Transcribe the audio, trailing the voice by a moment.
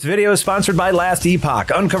This video is sponsored by Last Epoch.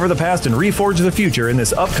 Uncover the past and reforge the future in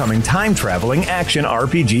this upcoming time-traveling action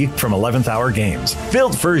RPG from 11th Hour Games.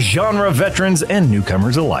 Built for genre veterans and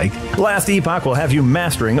newcomers alike, Last Epoch will have you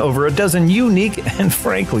mastering over a dozen unique and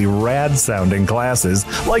frankly rad-sounding classes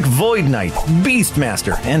like Void Knight,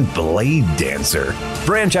 Beastmaster, and Blade Dancer.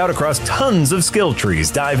 Branch out across tons of skill trees,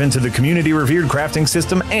 dive into the community-revered crafting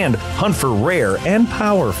system, and hunt for rare and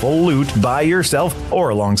powerful loot by yourself or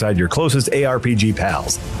alongside your closest ARPG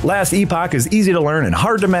pals. Last Epoch is easy to learn and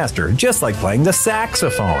hard to master, just like playing the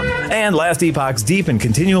saxophone. And Last Epoch's deep and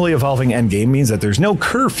continually evolving endgame means that there's no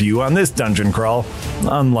curfew on this dungeon crawl,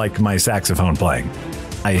 unlike my saxophone playing.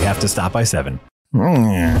 I have to stop by 7.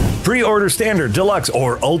 Pre-order Standard, Deluxe,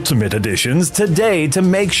 or Ultimate Editions today to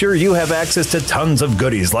make sure you have access to tons of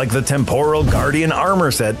goodies like the Temporal Guardian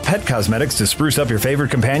Armor Set, pet cosmetics to spruce up your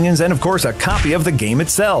favorite companions, and of course a copy of the game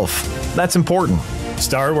itself. That's important.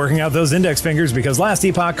 Start working out those index fingers because Last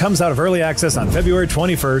Epoch comes out of early access on February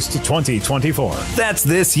 21st, 2024. That's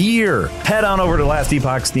this year. Head on over to Last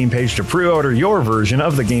Epoch's Steam page to pre-order your version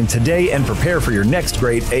of the game today and prepare for your next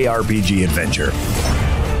great ARPG adventure.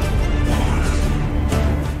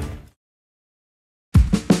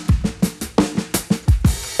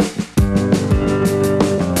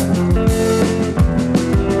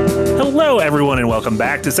 Hello, everyone, and welcome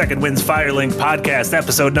back to Second Wind's Firelink podcast,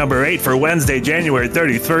 episode number 8 for Wednesday, January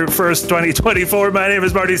 31st, 2024. My name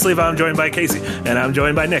is Marty Sleeve. I'm joined by Casey, and I'm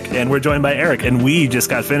joined by Nick, and we're joined by Eric, and we just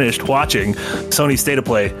got finished watching Sony's State of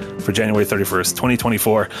Play for January 31st,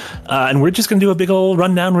 2024, and we're just going to do a big old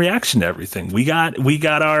rundown reaction to everything. We got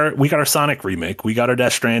our Sonic remake, we got our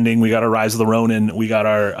Death Stranding, we got our Rise of the Ronin, we got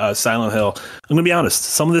our Silent Hill. I'm going to be honest,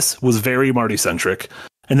 some of this was very Marty-centric.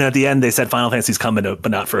 And then at the end, they said Final Fantasy's coming, but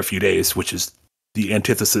not for a few days, which is the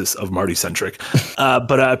antithesis of Marty-centric.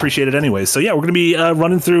 But I appreciate it anyways. So yeah, we're going to be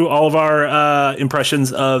running through all of our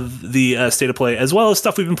impressions of the State of Play, as well as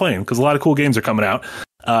stuff we've been playing, because a lot of cool games are coming out,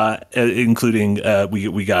 including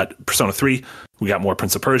we got Persona 3, we got more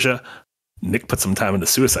Prince of Persia. Nick put some time into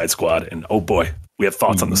Suicide Squad, and oh boy, we have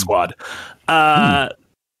thoughts on the squad.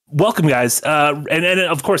 Welcome, guys. And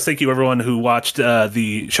of course, thank you everyone who watched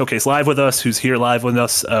the showcase live with us, who's here live with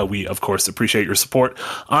us. We, of course, appreciate your support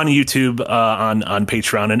on YouTube, on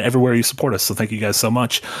Patreon, and everywhere you support us. So thank you guys so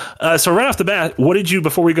much. So right off the bat,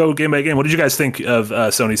 before we go game by game, what did you guys think of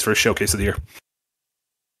Sony's first showcase of the year?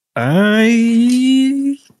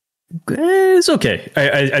 It's okay.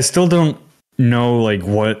 I still don't know like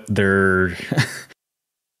what they're...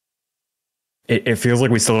 It feels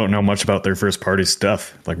like we still don't know much about their first party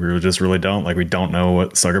stuff. Like we just really don't. Like we don't know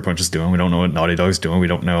what Sucker Punch is doing. We don't know what Naughty Dog's doing. We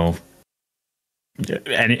don't know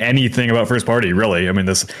anything about first party, really. I mean,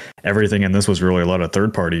 everything in this was really a lot of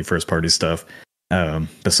third party, first party stuff.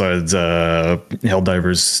 Besides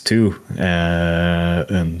Helldivers 2.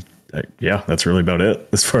 Yeah, that's really about it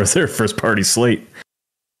as far as their first party slate.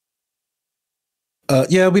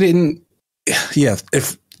 Yeah, we didn't. Yeah,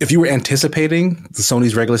 if you were anticipating the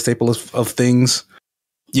Sony's regular staple of things,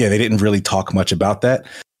 yeah, they didn't really talk much about that.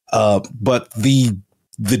 But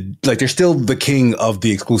they're still the king of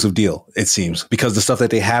the exclusive deal, it seems, because the stuff that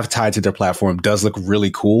they have tied to their platform does look really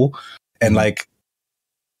cool, and like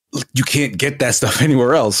you can't get that stuff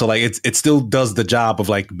anywhere else. So like it still does the job of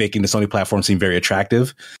like making the Sony platform seem very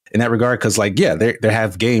attractive in that regard. Because like they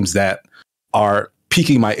have games that are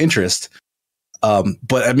piquing my interest.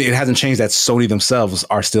 But I mean, it hasn't changed that Sony themselves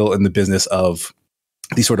are still in the business of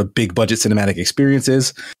these sort of big budget cinematic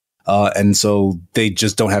experiences. And so they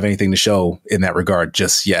just don't have anything to show in that regard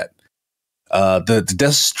just yet. The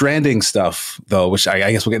Death Stranding stuff, though, which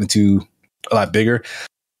I guess we'll get into a lot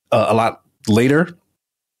later.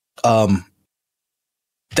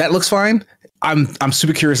 That looks fine. I'm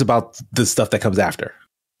super curious about the stuff that comes after.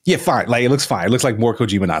 Yeah, fine. Like it looks fine. It looks like more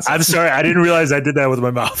Kojima nonsense. I'm sorry, I didn't realize I did that with my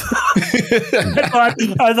mouth.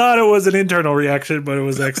 I thought it was an internal reaction, but it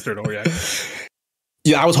was external reaction.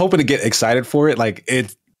 Yeah, I was hoping to get excited for it. Like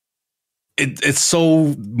it's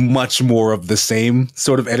so much more of the same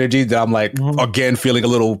sort of energy that I'm like again feeling a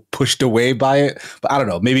little pushed away by it. But I don't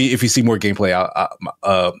know. Maybe if you see more gameplay,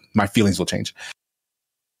 my feelings will change.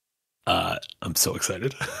 I'm so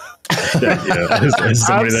excited. As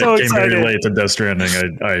somebody that came very late to Death Stranding,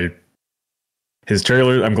 his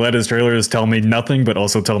trailer. I'm glad his trailers tell me nothing, but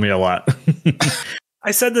also tell me a lot.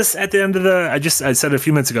 I said this at the end of I said it a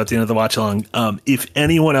few minutes ago at the end of the watch along. If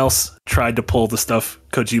anyone else tried to pull the stuff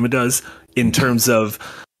Kojima does in terms of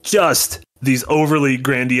just these overly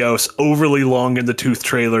grandiose, overly long in the tooth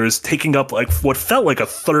trailers, taking up like what felt like a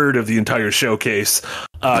third of the entire showcase,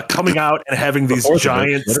 coming out and having these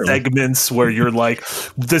giant segments where you're like,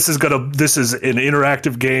 this is an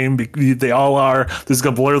interactive game. They all are. This is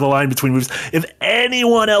going to blur the line between movies. If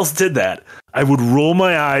anyone else did that, I would roll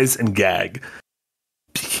my eyes and gag.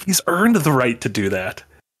 He's earned the right to do that.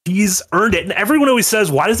 He's earned it. And everyone always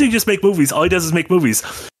says, why doesn't he just make movies? All he does is make movies.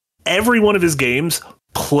 Every one of his games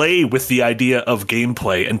play with the idea of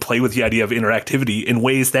gameplay and play with the idea of interactivity in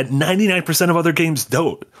ways that 99% of other games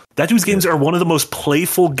don't. That dude's games are one of the most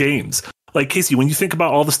playful games. Like, Casey, when you think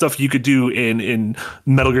about all the stuff you could do in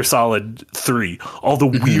Metal Gear Solid 3, all the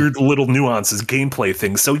weird little nuances, gameplay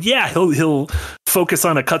things. So yeah, he'll focus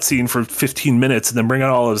on a cutscene for 15 minutes and then bring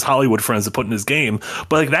out all of his Hollywood friends to put in his game.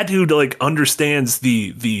 But like that dude like understands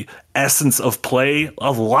the essence of play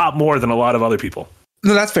a lot more than a lot of other people.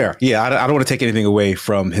 No, that's fair. Yeah, I don't want to take anything away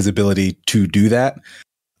from his ability to do that.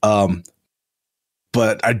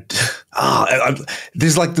 But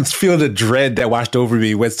there's like this feeling of dread that washed over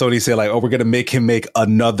me when Sony said like, oh, we're going to make him make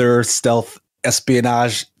another stealth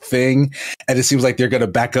espionage thing. And it seems like they're going to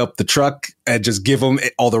back up the truck and just give him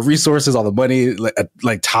all the resources, all the money,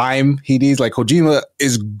 like time he needs. Like Kojima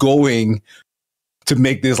is going to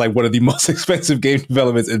make this like one of the most expensive game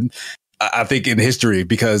developments I think in history,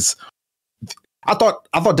 because I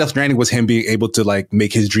thought Death Stranding was him being able to like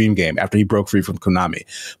make his dream game after he broke free from Konami,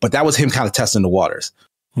 but that was him kind of testing the waters.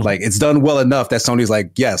 Like it's done well enough that Sony's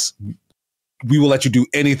like, yes, we will let you do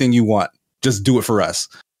anything you want. Just do it for us.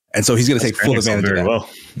 And so he's going to take full advantage of that. Well.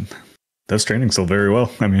 Death Stranding sold very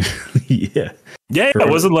well. I mean, yeah. Yeah. It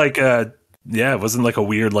wasn't like it wasn't like a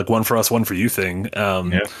weird, like one for us, one for you thing.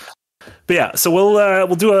 But yeah, so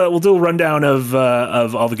we'll do a rundown of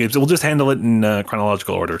all the games. We'll just handle it in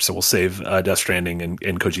chronological order. So we'll save Death Stranding and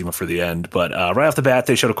Kojima for the end. But right off the bat,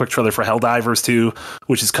 they showed a quick trailer for Helldivers 2,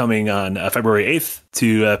 which is coming on February 8th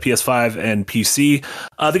to PS5 and PC.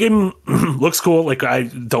 The game looks cool. Like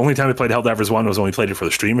the only time I played Helldivers 1 was when we played it for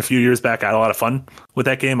the stream a few years back. I had a lot of fun with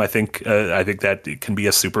that game. I think that it can be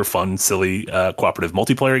a super fun, silly cooperative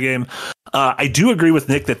multiplayer game. I do agree with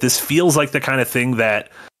Nick that this feels like the kind of thing that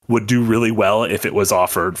would do really well if it was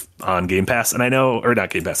offered on Game Pass. And I know, or not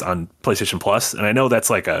Game Pass, on PlayStation Plus. And I know that's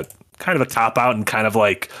like a kind of a cop out and kind of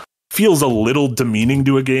like feels a little demeaning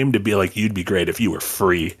to a game to be like, you'd be great if you were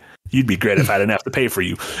free. You'd be great if I didn't have to pay for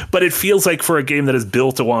you. But it feels like for a game that is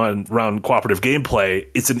built around cooperative gameplay,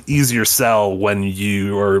 it's an easier sell when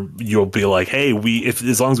you'll be like, hey,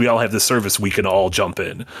 as long as we all have this service, we can all jump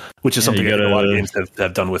in, which is something that a lot of games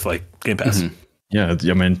have done with like Game Pass. Mm-hmm. Yeah,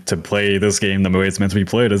 I mean, to play this game the way it's meant to be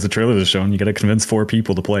played, as the trailer has shown, you got to convince 4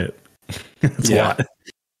 people to play it. It's a lot.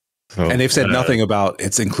 So, and they've said nothing about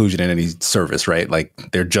its inclusion in any service, right?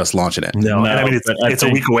 Like they're just launching it. No, and I mean it's a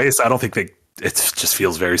week away, so I don't think it just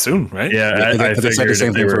feels very soon, right? Yeah, I they said the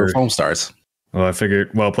same thing for Foam Stars. Well, I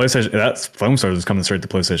figured, PlayStation, that's Foam Stars is coming straight to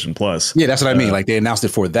PlayStation Plus. Yeah, that's what I mean. Like they announced it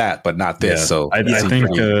for that, but not this. Yeah, so I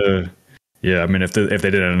think. Yeah, I mean, if they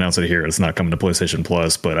didn't announce it here, it's not coming to PlayStation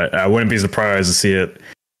Plus. But I wouldn't be surprised to see it.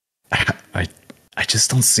 I just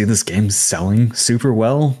don't see this game selling super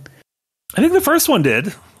well. I think the first one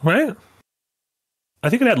did, right? I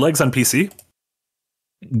think it had legs on PC.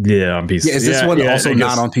 Yeah, on PC. Yeah, is this one also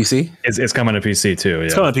not on PC? It's coming to PC too. Yeah,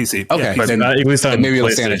 it's coming to PC. Okay, but at least on maybe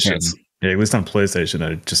PlayStation. Yeah, at least on PlayStation,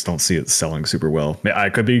 I just don't see it selling super well. I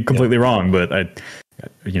could be completely wrong, but I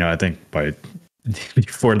think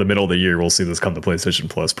before the middle of the year, we'll see this come to PlayStation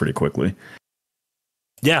Plus pretty quickly.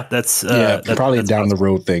 Yeah, that's probably a down the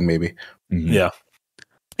road thing, maybe. Mm-hmm. Yeah,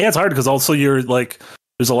 it's hard because also you're like,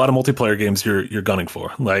 there's a lot of multiplayer games you're gunning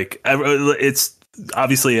for. Like it's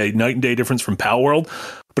obviously a night and day difference from Pal World,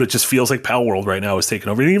 but it just feels like Pal World right now is taking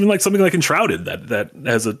over. And even like something like Enshrouded that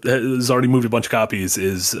has already moved a bunch of copies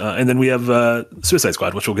and then we have Suicide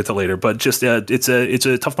Squad, which we'll get to later. But just it's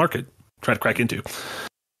a tough market trying to crack into.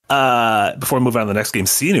 Before we move on to the next game,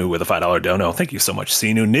 Sinu with a $5 dono. Thank you so much,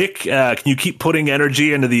 Sinu. Nick, can you keep putting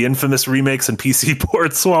energy into the infamous remakes and PC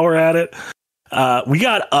ports while we're at it? We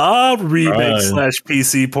got a remake /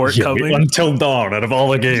 PC port coming. Until Dawn, out of all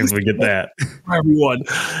the games, we get that. Everyone.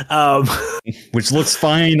 Which looks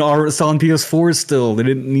fine. It's on PS4 still. They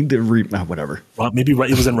didn't need to whatever. Well, maybe it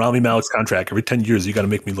was in Rami Malek's contract. Every 10 years, you got to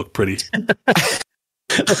make me look pretty.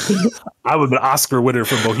 I would be an Oscar winner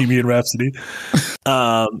for Bohemian Rhapsody.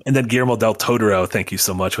 And then Guillermo del Totoro, thank you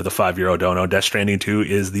so much with a €5 dono. Death Stranding 2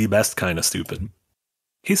 is the best kind of stupid.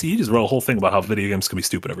 Casey, you just wrote a whole thing about how video games can be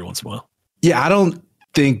stupid every once in a while. Yeah, I don't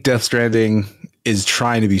think Death Stranding is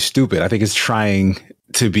trying to be stupid. I think it's trying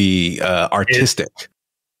to be artistic.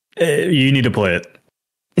 You need to play it.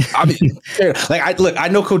 I mean, I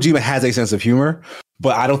know Kojima has a sense of humor,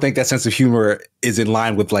 but I don't think that sense of humor is in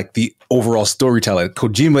line with like the overall storytelling.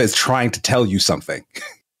 Kojima is trying to tell you something.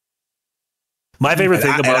 My favorite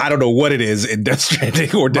thing about I don't know what it is in Death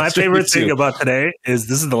Stranding or Death my Stranding favorite 2. thing about today is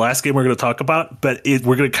this is the last game we're going to talk about, but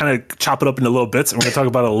we're going to kind of chop it up into little bits, and we're going to talk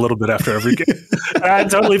about it a little bit after every game. I'm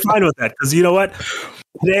totally fine with that because you know what,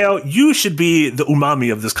 Hideo, you should be the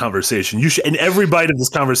umami of this conversation. You should, in every bite of this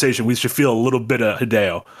conversation, we should feel a little bit of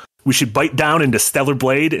Hideo. We should bite down into Stellar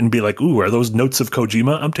Blade and be like, ooh, are those notes of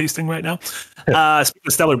Kojima I'm tasting right now? Speaking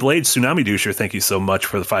of Stellar Blade, Tsunami Doucher, thank you so much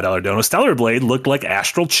for the $5 dono. Stellar Blade looked like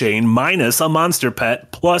Astral Chain minus a monster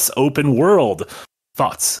pet plus open world.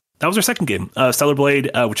 Thoughts? That was our second game. Stellar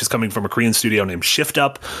Blade, which is coming from a Korean studio named Shift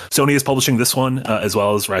Up. Sony is publishing this one, as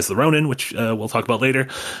well as Rise of the Ronin, which we'll talk about later.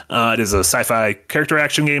 It is a sci-fi character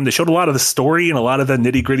action game. They showed a lot of the story and a lot of the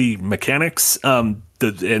nitty-gritty mechanics, and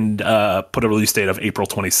put a release date of April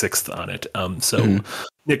 26th on it.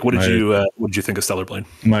 Nick, what did you think of Stellar Blade?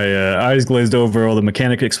 My eyes glazed over all the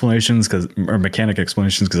mechanic explanations because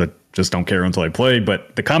I just don't care until I play.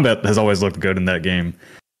 But the combat has always looked good in that game.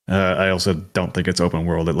 I also don't think it's open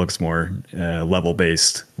world. It looks more level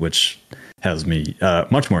based, which has me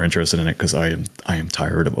much more interested in it because I am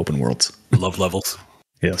tired of open worlds. Love levels.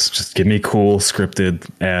 Yes, just give me cool scripted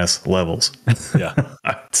ass levels. Yeah.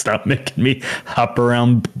 Stop making me hop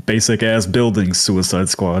around basic ass buildings, Suicide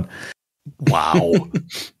Squad. Wow.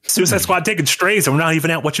 Suicide Squad taking strays and we're not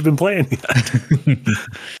even at what you've been playing.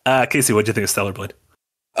 Casey, what'd you think of Stellar Blade?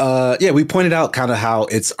 We pointed out kind of how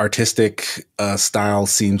its artistic style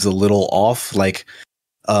seems a little off. Like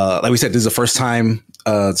we said, this is the first time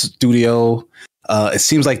studio. It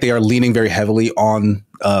seems like they are leaning very heavily on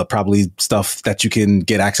probably stuff that you can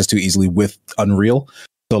get access to easily with Unreal.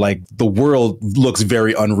 So like the world looks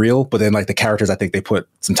very Unreal, but then like the characters, I think they put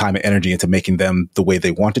some time and energy into making them the way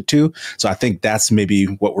they wanted to. So I think that's maybe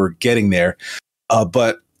what we're getting there.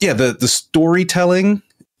 But yeah, the storytelling,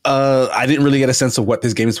 I didn't really get a sense of what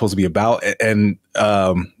this game is supposed to be about. And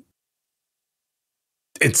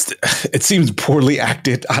it seems poorly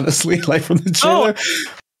acted, honestly, like from the trailer.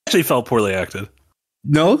 Actually felt poorly acted.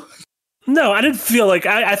 No, I didn't feel like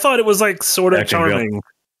I thought it was like sort of charming.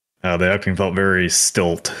 The acting felt very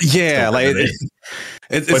stilt. Yeah, like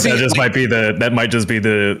that might just be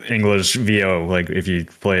the English VO. Like if you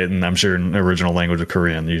play it, and I'm sure in original language of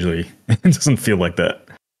Korean, usually it doesn't feel like that.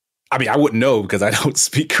 I mean, I wouldn't know because I don't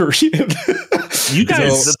speak Korean. You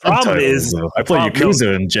guys, the problem is I play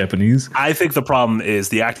Yakuza in Japanese. I think the problem is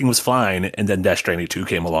the acting was fine, and then Death Stranding 2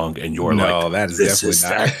 came along, and you're that is definitely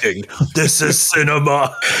not acting. This is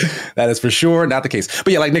cinema. That is for sure not the case.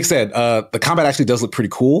 But yeah, like Nick said, the combat actually does look pretty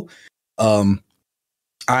cool. I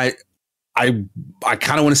kind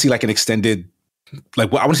of want to see like an extended.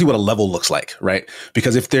 Like, I want to see what a level looks like, right?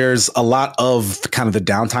 Because if there's a lot of kind of the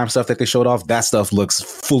downtime stuff that they showed off, that stuff looks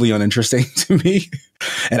fully uninteresting to me.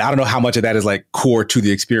 And I don't know how much of that is like core to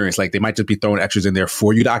the experience. Like they might just be throwing extras in there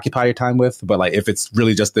for you to occupy your time with. But like if it's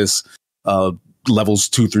really just this levels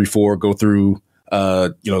 2, 3, 4, go through,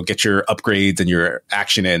 get your upgrades and your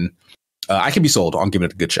action in, I can be sold on giving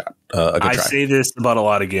it a good shot. I say this about a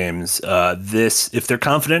lot of games. If they're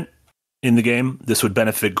confident in the game, this would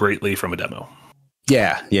benefit greatly from a demo.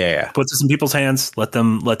 Yeah. Put this in people's hands. Let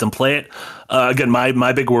them play it. Again,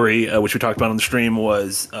 my big worry, which we talked about on the stream,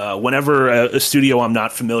 was whenever a studio I'm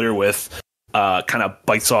not familiar with kind of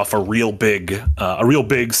bites off a real big,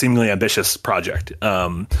 seemingly ambitious project.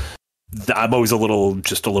 I'm always a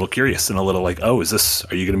little curious and a little like, are you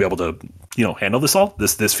going to be able to, handle this all?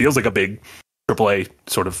 This feels like a big AAA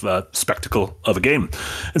sort of spectacle of a game,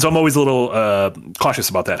 and so I'm always a little cautious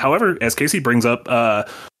about that. However, as Casey brings up.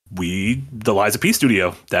 The Lies of P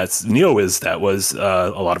studio, that was a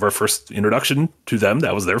lot of our first introduction to them.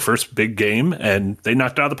 That was their first big game, and they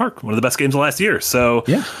knocked it out of the park. One of the best games of last year. So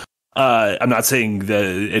yeah, I'm not saying that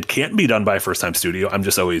it can't be done by a first-time studio. I'm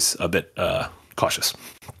just always a bit cautious.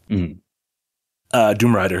 Doom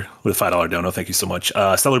Rider with a $5 dono. Thank you so much.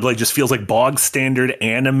 Stellar Blade just feels like bog standard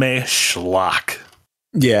anime schlock.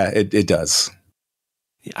 Yeah, it does.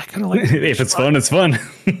 Yeah, I kind of like it. If it's fun, it's fun.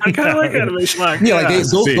 I kind of like animation. Yeah, like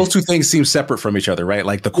those two things seem separate from each other, right?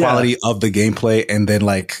 Like the quality of the gameplay and then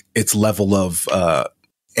like its level of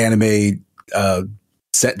anime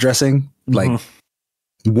set dressing. Like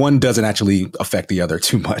one doesn't actually affect the other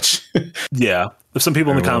too much. Yeah. Some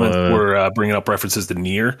people in the comments were bringing up references to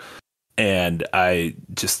Nier, and I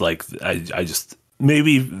just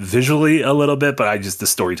maybe visually a little bit, but the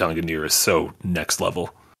storytelling of Nier is so next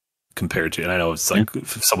level. compared to, and I know it's like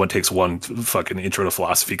if someone takes one fucking intro to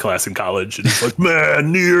philosophy class in college and it's like,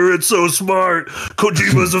 man, Nier, it's so smart.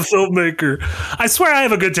 Kojima's a filmmaker. I swear I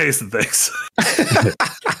have a good taste in things.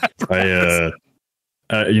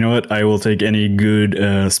 You know what? I will take any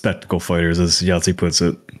good spectacle fighters, as Yahtzee puts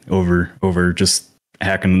it, over just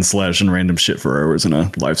hacking and slashing random shit for hours in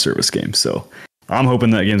a live service game. So I'm hoping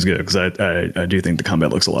that game's good because I do think the combat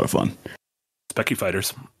looks a lot of fun. Specky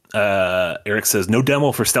fighters. Eric says no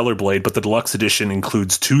demo for Stellar Blade, but the deluxe edition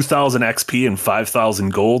includes 2,000 XP and 5,000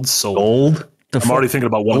 gold. So gold? I'm already thinking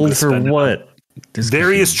about what gold for what?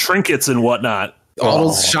 Various trinkets and whatnot. All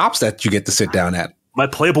those shops that you get to sit down at. My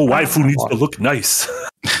playable waifu needs to look nice.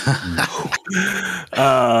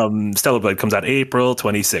 Stellar Blade comes out April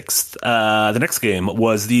 26th. The next game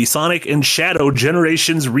was the Sonic and Shadow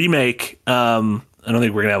Generations remake. I don't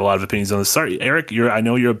think we're gonna have a lot of opinions on this. Sorry, Eric. I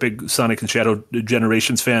know you're a big Sonic and Shadow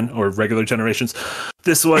Generations fan, or regular Generations.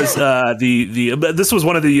 This was this was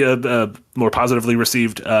one of the more positively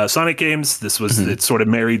received Sonic games. This was it sort of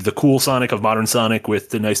married the cool Sonic of modern Sonic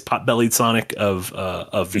with the nice pot-bellied Sonic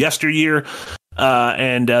of yesteryear.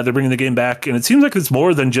 And they're bringing the game back, and it seems like it's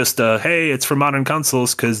more than just hey, it's for modern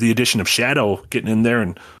consoles, because the addition of Shadow getting in there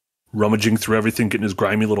and rummaging through everything, getting his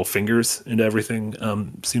grimy little fingers into everything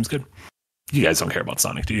seems good. You guys don't care about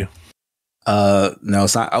Sonic, do you? No,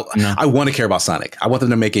 it's not. I want to care about Sonic. I want them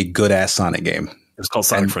to make a good ass Sonic game. It's called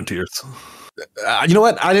Sonic Frontiers. You know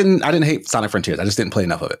what? I didn't hate Sonic Frontiers. I just didn't play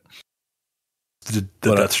enough of it.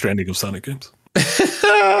 The Death Stranding of Sonic games.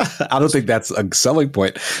 I don't think that's a selling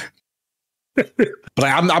point. But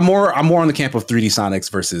I'm more on the camp of 3D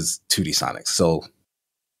Sonics versus 2D Sonics. So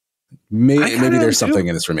maybe there's something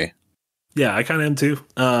in this for me. Yeah, I kind of am too.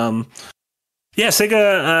 Yeah,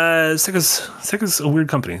 Sega's a weird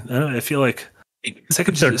company. I feel like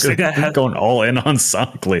Sega going all in on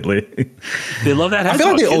Sonic lately. They love that. I feel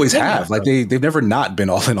like they always have. Like they've never not been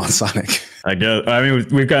all in on Sonic. I guess. I mean,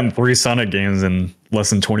 we've gotten 3 Sonic games in less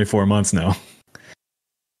than 24 months now.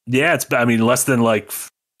 Yeah, less than like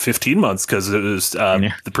 15 months, because it was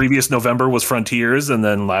the previous November was Frontiers, and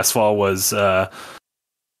then last fall was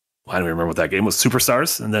I don't remember what that game was.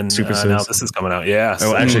 Superstars, and then now this is coming out. Yeah.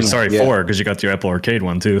 Oh, actually, sorry, 4, because you got your Apple Arcade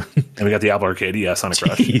one too. And we got the Apple Arcade, yeah, Sonic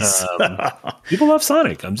Rush. People love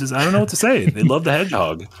Sonic. I don't know what to say. They love the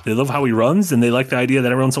hedgehog. They love how he runs, and they like the idea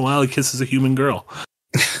that every once in a while he kisses a human girl.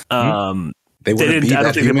 They wouldn't be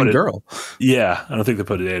that human girl. Yeah, I don't think they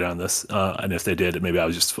put a date on this. And if they did, maybe I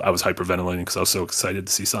was hyperventilating because I was so excited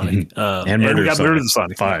to see Sonic. And we got Murder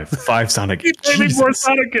Sonic. Five Sonic. Maybe more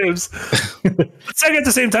Sonic games. Sega at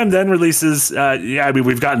the same time then releases.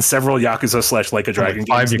 We've gotten several Yakuza / Like a Dragon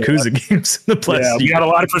 5 games. 5 Yakuza games in the past. Yeah, we got a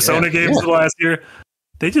lot of Persona games in the last year.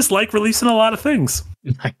 They just like releasing a lot of things.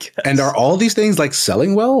 I guess. And are all these things like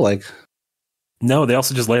selling well? Like. No, they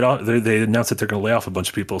also just laid off. They announced that they're going to lay off a bunch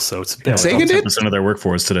of people. So it's Sega did 10% of their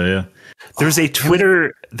workforce today. Yeah, there is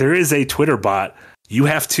a Twitter bot. You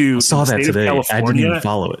have to. I saw that today. I didn't even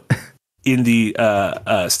follow it. In the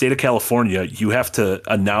state of California, you have to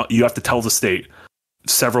tell the state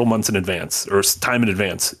several months in advance or time in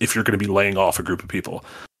advance if you're going to be laying off a group of people.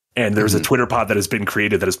 And there's a Twitter bot that has been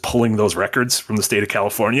created that is pulling those records from the state of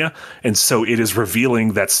California, and so it is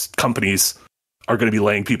revealing that companies are going to be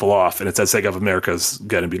laying people off, and it says Sega of America is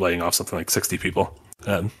going to be laying off something like 60 people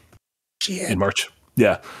in March.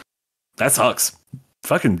 Yeah, that sucks.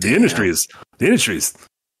 Fucking the industry is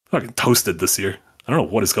fucking toasted this year. I don't know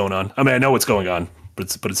what is going on. I mean, I know what's going on,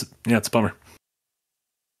 but it's a bummer.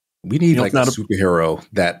 We need a superhero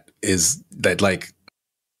that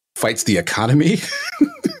fights the economy.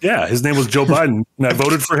 Yeah, his name was Joe Biden, and I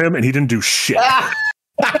voted for him, and he didn't do shit.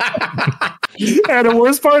 And the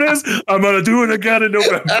worst part is, I'm gonna do it again in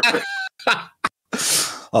November.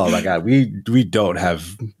 Oh my god, we don't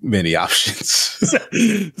have many options.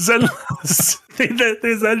 Zenless, they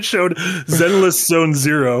then showed Zenless Zone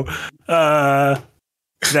Zero.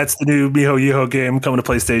 That's the new Miho Yiho game coming to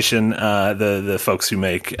PlayStation. The folks who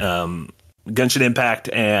make Genshin Impact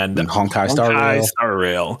and Honkai Star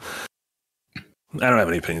Rail. I don't have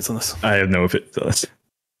any opinions on this. I have no opinions.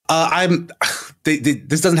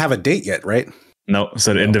 This doesn't have a date yet, right? No, it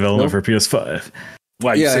said in development for PS5.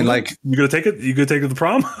 Why? Yeah, and you gonna take it? You gonna take it to the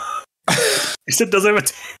prom? You said it doesn't have a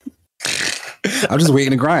date. I'm just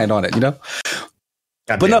waiting to grind on it, you know.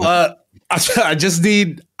 But no,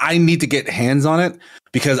 I need to get hands on it,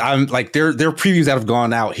 because I'm like there are previews that have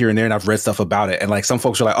gone out here and there, and I've read stuff about it, and like some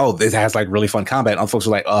folks are like, oh, this has like really fun combat. Other folks are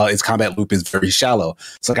like, its combat loop is very shallow.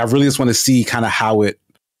 So like I really just want to see kind of how it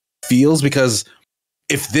feels, because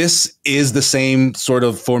if this is the same sort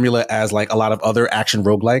of formula as like a lot of other action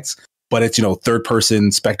roguelikes, but it's, third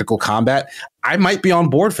person spectacle combat, I might be on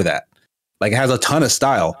board for that. Like it has a ton of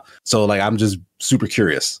style. So like I'm just super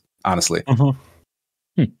curious, honestly.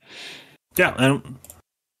 Yeah, and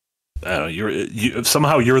I don't know,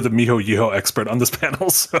 somehow you're the Miho Yiho expert on this panel.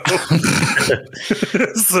 So,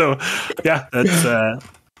 so yeah, that's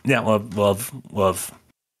we'll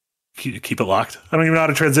keep it locked. I don't even know how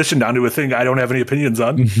to transition down to a thing I don't have any opinions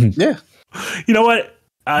on. Yeah, you know what?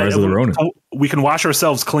 We can wash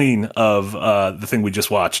ourselves clean of the thing we just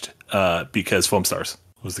watched because Foam Stars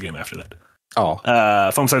was the game after that.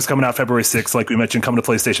 Foam Stars coming out February 6th, like we mentioned, coming to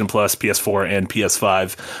PlayStation Plus, PS4, and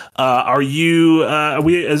PS5. Are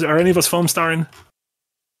any of us Foam Starring?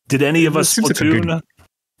 Did any of us Splatoon?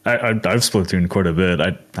 I've Splatoon quite a bit.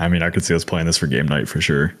 I mean, I could see us playing this for game night for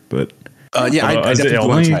sure. But I definitely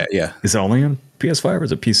want to try it. Yeah, is it only on PS5 or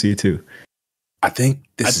is it PC too? I think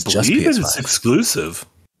this is just PS5. It's exclusive.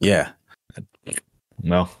 Yeah.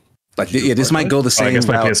 No. Like this might go the same. I guess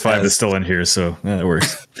my PS5 is still in here, so it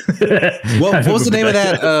works. What was the name of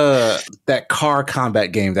that car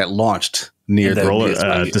combat game that launched near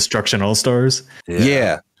the Destruction All Stars?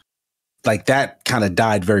 Yeah. Like that kind of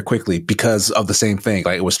died very quickly because of the same thing.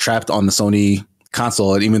 Like it was trapped on the Sony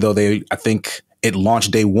console, and even though I think it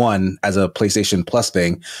launched day one as a PlayStation Plus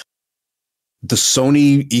thing, the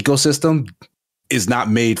Sony ecosystem is not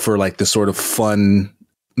made for like this sort of fun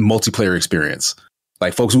multiplayer experience.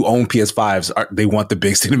 Like folks who own PS5s, they want the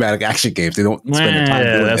big cinematic action games. They don't spend their time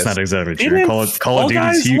doing that's this. Not exactly true. Call of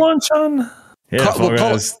Duty's huge. Launch on? Yeah,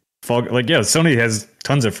 Sony has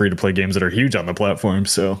tons of free to play games that are huge on the platform.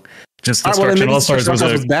 So just Destruction All Stars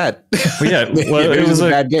was bad. It was a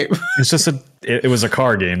bad game. It's just it was a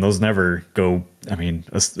car game. Those never go. I mean,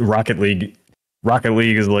 Rocket League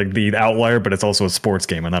is like the outlier, but it's also a sports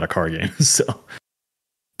game and not a car game. So.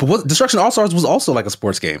 But what Destruction All Stars was also like a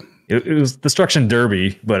sports game. It was Destruction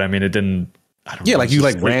Derby, but I mean, it didn't. I don't know, like you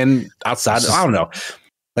ran outside. I don't know.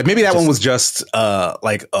 Like maybe that one was just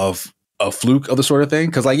like a fluke of the sort of thing.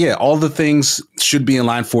 Because like all the things should be in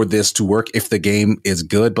line for this to work if the game is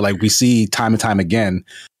good. But like we see time and time again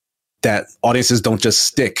that audiences don't just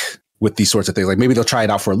stick with these sorts of things. Like maybe they'll try it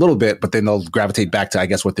out for a little bit, but then they'll gravitate back to I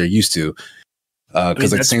guess what they're used to.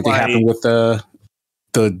 Because like the same thing happened with the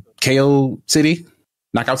KO City.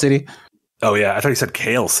 Knockout City? Oh, yeah. I thought you said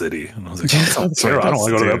Kale City. And I was like, I don't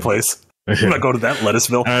want to go to that place. I'm going to go to that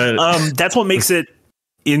Lettuceville. That's what makes it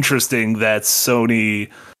interesting that Sony,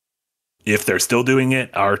 if they're still doing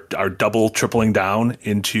it, are double, tripling down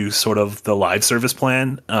into sort of the live service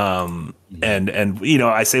plan. And you know,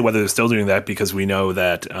 I say whether they're still doing that because we know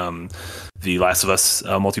that the Last of Us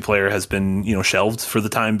multiplayer has been, you know, shelved for the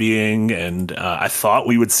time being. And I thought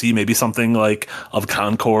we would see maybe something like of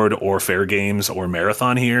Concord or Fair Games or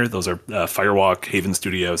Marathon here. Those are Firewalk, Haven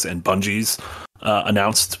Studios, and Bungie's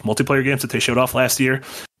announced multiplayer games that they showed off last year.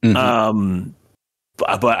 Mm-hmm.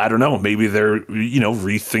 But I don't know. Maybe they're, you know,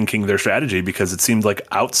 rethinking their strategy because it seemed like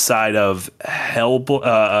outside of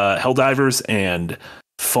Helldivers and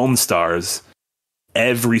Foam Stars,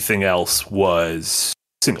 everything else was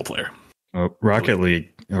single player. Rocket League,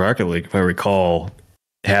 if I recall,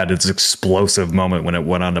 had its explosive moment when it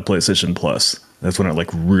went on to PlayStation Plus. That's when it like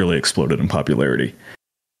really exploded in popularity.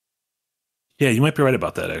 Yeah, you might be right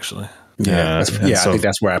about that, actually. I think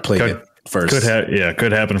that's where I played it first.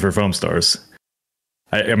 Could happen for Foam Stars.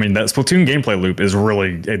 I mean, that Splatoon gameplay loop is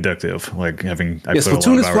really addictive. Like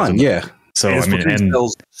Splatoon is fun. Yeah. So and I mean, Splatoon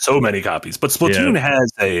sells so many copies, but Splatoon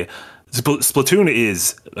Splatoon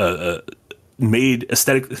is made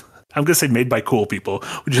aesthetic. I'm gonna say made by cool people,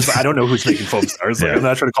 which is I don't know who's making Foam Stars. Like, I'm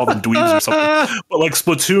not trying to call them dweebs or something, but like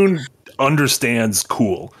Splatoon understands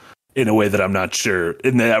cool in a way that I'm not sure,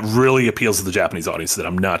 and that really appeals to the Japanese audience that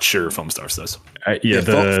I'm not sure Foam Stars does.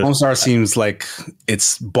 Foam Stars seems like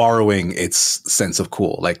it's borrowing its sense of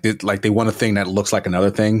cool. Like they want a thing that looks like another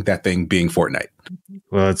thing. That thing being Fortnite.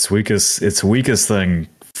 Well, its weakest thing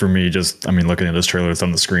for me, just I mean, looking at this trailer that's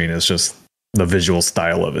on the screen, is just the visual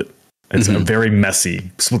style of it. It's very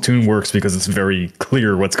messy. Splatoon works because it's very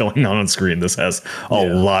clear what's going on screen. This has a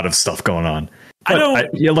lot of stuff going on.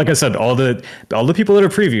 Like I said, all the people that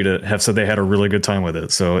have previewed it have said they had a really good time with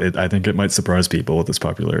it. So I think it might surprise people with its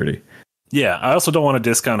popularity. Yeah, I also don't want to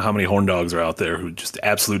discount how many horn dogs are out there who just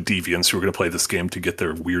absolute deviants who are going to play this game to get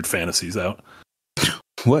their weird fantasies out.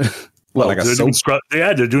 What? Well, like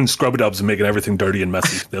they're doing scrub dubs and making everything dirty and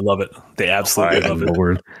messy. They love it. They absolutely love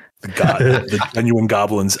it. The genuine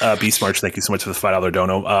goblins. Beast March, thank you so much for the $5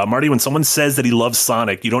 dono. Marty, when someone says that he loves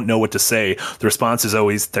Sonic, you don't know what to say. The response is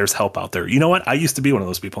always, "There's help out there." You know what? I used to be one of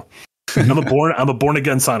those people. I'm a born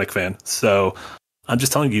again Sonic fan. So I'm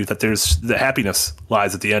just telling you that the happiness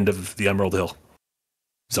lies at the end of the Emerald Hill.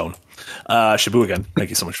 zone. Shabu again. Thank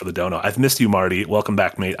you so much for the dono. I've missed you, Marty. Welcome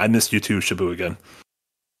back, mate. I missed you too, Shabu again.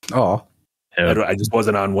 Oh, I just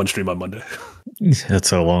wasn't on one stream on Monday.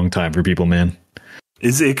 That's a long time for people, man.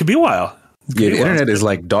 It could be a while. Yeah, the internet is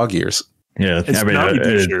like dog years. Yeah, And Tsunami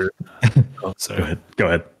Doucher. Oh, sorry. Go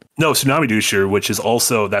ahead. No, Tsunami Doucher, which is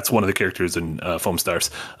also, that's one of the characters in Foam Stars.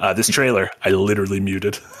 This trailer, I literally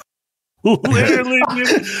muted. Literally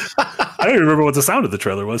muted. I don't even remember what the sound of the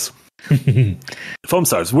trailer was. Foam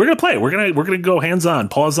Stars. We're gonna play. We're gonna go hands on,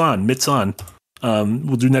 paws on, mitts on.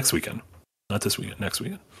 We'll do next weekend. Not this weekend. Next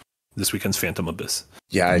weekend. This weekend's Phantom Abyss.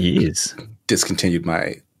 Yeah, I discontinued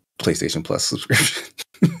my PlayStation Plus subscription.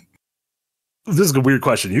 This is a weird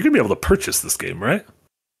question. You're gonna be able to purchase this game, right?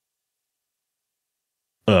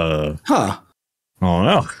 Huh. Oh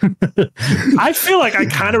no. I feel like I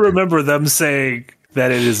kind of remember them saying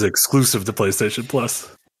that it is exclusive to PlayStation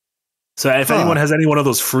Plus. So if anyone has any one of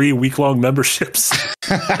those free week-long memberships,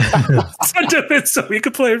 send them in so we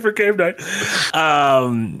can play it for game night.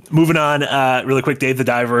 Moving on, really quick, Dave the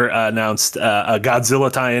Diver announced a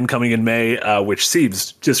Godzilla tie-in coming in May, which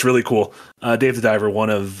seems just really cool. Dave the Diver, one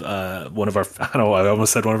of our, I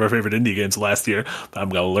almost said one of our favorite indie games last year, but I'm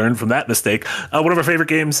going to learn from that mistake. One of our favorite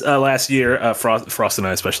games last year, Frost and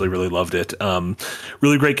I especially really loved it.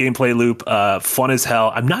 Really great gameplay loop, fun as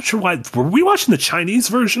hell. I'm not sure why. Were we watching the Chinese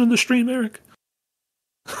version of the stream, Eric?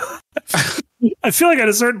 I feel like at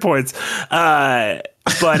a certain point, but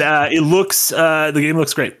it looks the game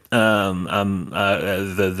looks great.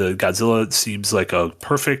 The Godzilla seems like a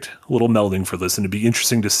perfect little melding for this, and it'd be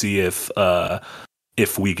interesting to see if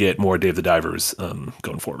we get more Dave the Divers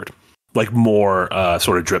going forward, like more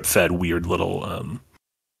sort of drip fed weird little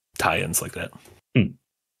tie-ins like that.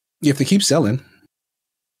 If they keep selling.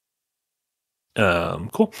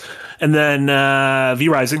 Cool. And then V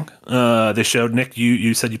Rising, they showed, Nick,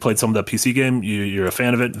 you said you played some of the PC game. You're a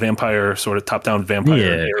fan of it. Vampire, sort of top-down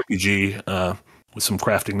vampire RPG with some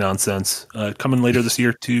crafting nonsense. Coming later this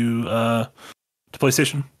year to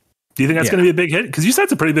PlayStation. Do you think that's going to be a big hit? Because you said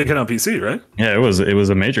it's a pretty big hit on PC, right? Yeah, it was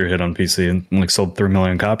a major hit on PC and like sold 3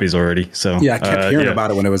 million copies already. So yeah, I kept hearing about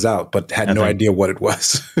it when it was out, but had no idea what it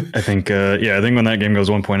was. I think when that game goes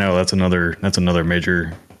 1.0, that's another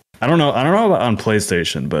major. I don't know about on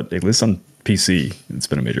PlayStation, but at least on PC, it's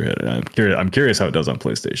been a major hit. I'm curious how it does on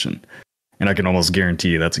PlayStation, and I can almost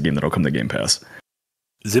guarantee that's a game that'll come to Game Pass.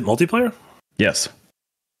 Is it multiplayer? Yes,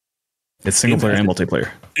 it's single player and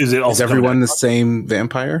multiplayer. Is it? Also is everyone the same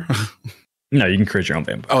vampire? No, you can create your own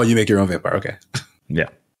vampire. Oh, you make your own vampire. Okay. Yeah.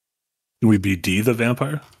 Can we be D the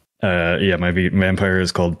vampire? Yeah, my vampire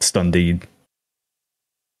is called Stundeed.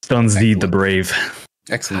 Stundeed the Brave.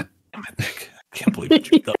 Excellent. Damn it, Nick. Can't believe what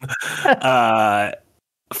you've done.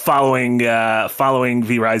 Following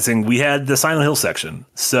V Rising, we had the Silent Hill section.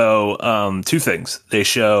 So two things. They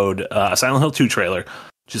showed a Silent Hill 2 trailer,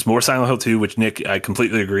 just more Silent Hill 2, which, Nick, I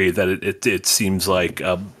completely agree that it seems like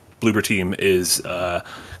Bloober Team is kind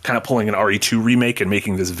of pulling an RE2 remake and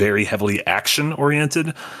making this very heavily action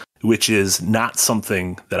oriented, which is not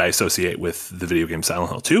something that I associate with the video game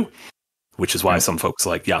Silent Hill 2. Which is why some folks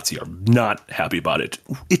like Yahtzee are not happy about it.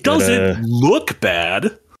 It doesn't look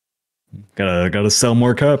bad. Gotta sell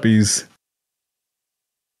more copies.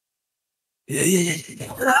 Yeah.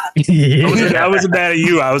 I wasn't mad at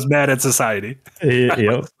you. I was mad at society.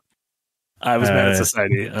 Yep. I was mad at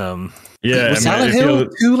society. Was Silent Hill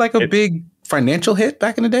 2 like a big financial hit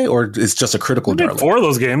back in the day, or it's just a critical darling? 4 of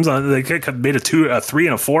those games. They made a 2, a 3,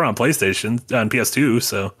 and a 4 on PlayStation on PS2.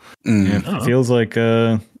 So it feels like.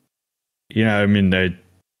 I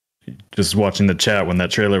just watching the chat when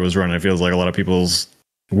that trailer was running, it feels like a lot of people's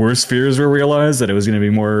worst fears were realized, that it was going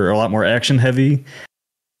to be a lot more action heavy.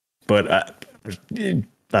 But I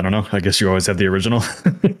don't know. I guess you always have the original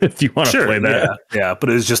if you want to play that. Yeah, but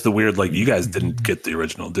it's just the weird, like, you guys didn't get the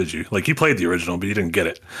original, did you? Like, you played the original, but you didn't get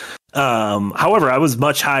it. However, I was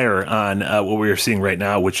much higher on what we are seeing right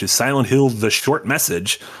now, which is Silent Hill: The Short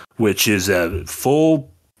Message, which is a full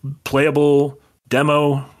playable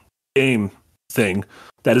demo game thing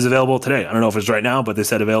that is available today. I don't know if it's right now, but they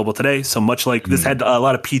said available today. So much like this had a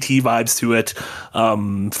lot of PT vibes to it.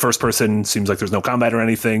 First person, seems like there's no combat or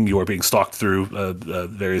anything. You are being stalked through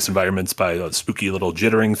various environments by a spooky little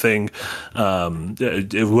jittering thing.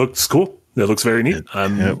 It looks cool. It looks very neat.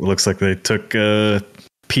 It looks like they took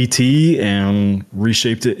PT and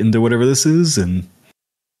reshaped it into whatever this is. And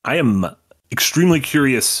I am extremely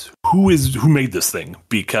curious who made this thing,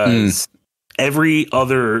 because every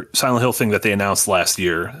other Silent Hill thing that they announced last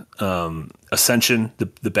year, Ascension,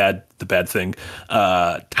 the bad thing,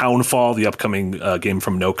 Townfall, the upcoming game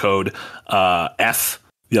from No Code, F,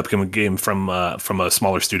 the upcoming game from a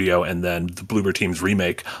smaller studio, and then the Bloober Team's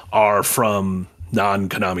remake are from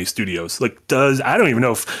non-Konami studios. Like, I don't even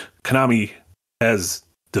know if Konami has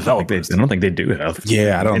developers. I don't think they do have.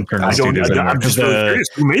 Yeah, I'm just really curious.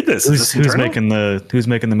 Who made this? Who's making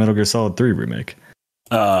the Metal Gear Solid 3 remake?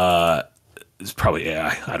 It's probably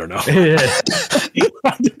AI. I don't know.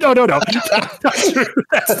 No.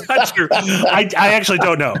 That's not true. I actually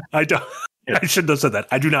don't know. I don't. Yeah. I shouldn't have said that.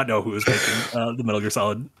 I do not know who is making the Metal Gear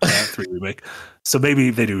Solid 3 remake. So maybe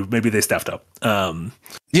they do. Maybe they staffed up. Yeah,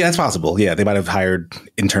 that's possible. Yeah, they might have hired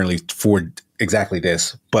internally for exactly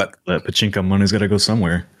this. But that pachinko money's got to go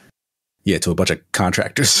somewhere. Yeah, to a bunch of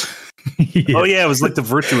contractors. Yeah. Oh yeah, it was like the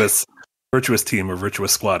Virtuous team or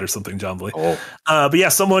Virtuous Squad or something, John Blee. Oh. But yeah,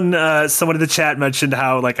 someone in the chat mentioned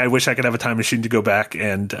how like I wish I could have a time machine to go back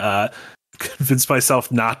and convince myself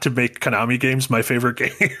not to make Konami games my favorite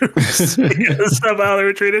games. Somehow they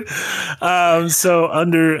were treated. So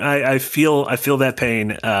I feel that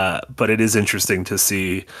pain, but it is interesting to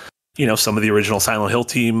see. Some of the original Silent Hill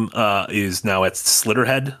team is now at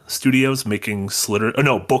Slitterhead Studios making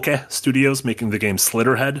Bokeh Studios making the game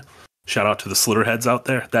Slitterhead. Shout out to the Slitterheads out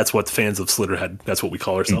there. That's what fans of Slitterhead, that's what we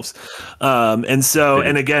call ourselves.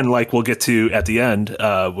 And again, like we'll get to at the end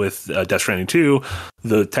with Death Stranding 2,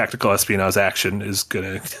 the tactical espionage action is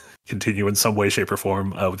going to continue in some way, shape, or form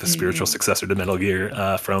with the spiritual successor to Metal Gear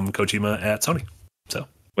from Kojima at Sony. So,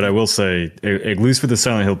 but I will say, at least for the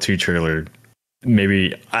Silent Hill 2 trailer,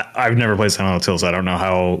 maybe I've never played Silent Hill 2, so I don't know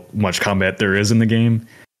how much combat there is in the game.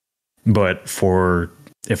 But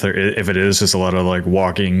if it is just a lot of like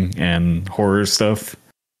walking and horror stuff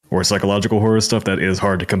or psychological horror stuff, that is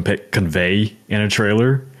hard to convey in a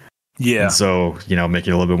trailer. Yeah. And so,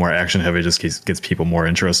 making it a little bit more action heavy just gets people more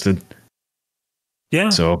interested. Yeah.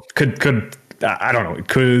 So could I don't know, it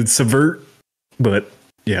could subvert, but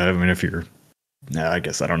yeah, I mean, if you're, I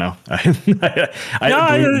guess I don't know.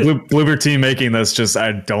 Bloober Team making this, just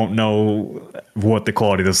I don't know what the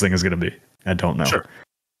quality of this thing is going to be. I don't know. Sure.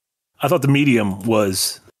 I thought the medium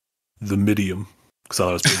was the medium because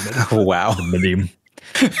I was being medium. Oh wow, the medium.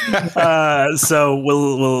 So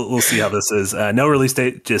we'll see how this is. No release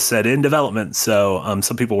date, just said in development. So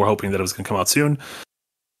some people were hoping that it was going to come out soon.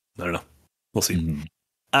 I don't know. We'll see. Mm-hmm.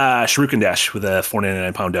 Shuriken Dash with a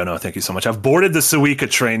 £4.99 dono. Thank you so much. I've boarded the Suica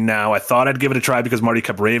train now. I thought I'd give it a try because Marty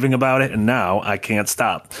kept raving about it, and now I can't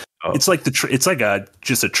stop. Oh. It's like it's like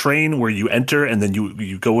just a train where you enter and then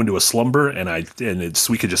you go into a slumber, and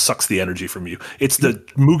Suica just sucks the energy from you. It's the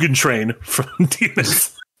Mugen train from Demon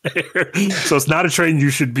Slayer. So it's not a train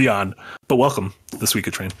you should be on. But welcome to the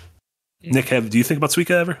Suica train. Nick, do you think about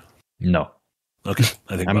Suica ever? No. Okay,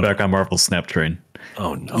 I think I'm back on Marvel's Snap Train.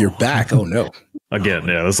 Oh no, you're back. Oh no, again.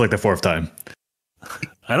 Yeah, that's like the 4th time.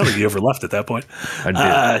 I don't think you ever left at that point. I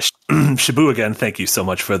did. Shibu again, thank you so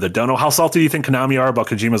much for the dono. How salty do you think Konami are about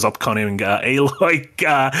Kojima's upcoming Alloy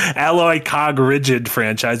Cog Rigid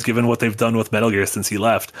franchise, given what they've done with Metal Gear since he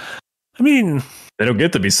left? I mean, they don't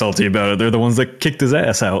get to be salty about it. They're the ones that kicked his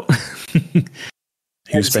ass out.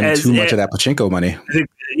 He was spending too much of that pachinko money.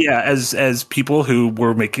 Yeah, as people who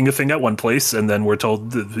were making a thing at one place and then we're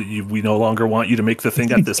told that we no longer want you to make the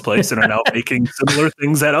thing at this place and are now making similar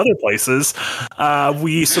things at other places,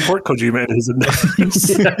 we support Kojima and his endeavors.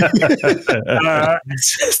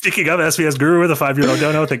 Speaking of SBS Guru with a $5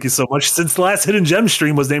 dono, thank you so much. Since the last Hidden Gems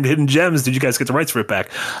stream was named Hidden Gems, did you guys get the rights for it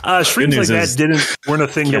back? Streams like that weren't a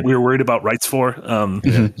thing that we were worried about rights for.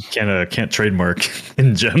 Can't trademark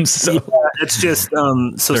Hidden Gems. So. Yeah, it's just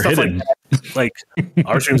so stuff hidden. Like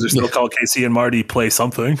our streams are still called KC and Marty play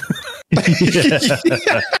something.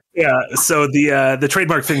 Yeah. So the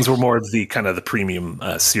trademark things were more of the kind of the premium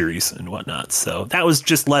series and whatnot. So that was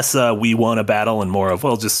just less we won a battle and more of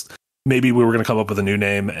just maybe we were going to come up with a new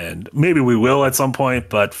name and maybe we will at some point.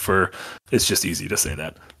 But it's just easy to say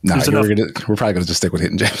that. No, we're probably going to just stick with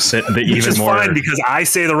Hidden Gems. Which is fine because I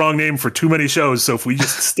say the wrong name for too many shows. So if we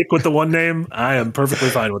just stick with the one name, I am perfectly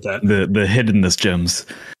fine with that. The hiddenness gems.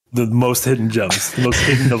 The most hidden gems, the most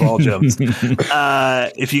hidden of all gems.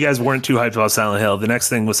 If you guys weren't too hyped about Silent Hill, the next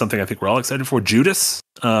thing was something I think we're all excited for. Judas.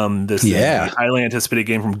 This is a highly anticipated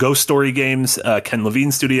game from Ghost Story Games, Ken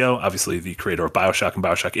Levine studio, obviously the creator of BioShock and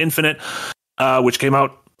BioShock Infinite, which came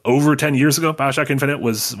out over 10 years ago. BioShock Infinite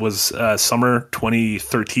was summer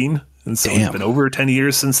 2013. And so it's been over 10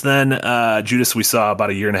 years since then. Judas, we saw about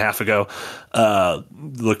a year and a half ago,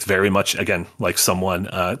 looked very much, again, like someone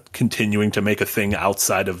continuing to make a thing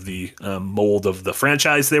outside of the mold of the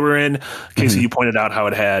franchise they were in. Casey, you pointed out how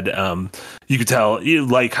it had, you could tell, you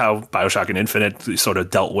like how BioShock and Infinite sort of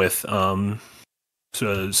dealt with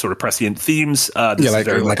sort of prescient themes. Like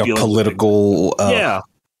a political...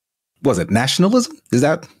 was it nationalism? Is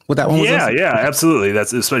that what that one was? Yeah, absolutely.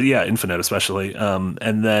 That's Infinite especially.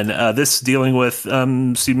 And then this dealing with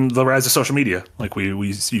the rise of social media. Like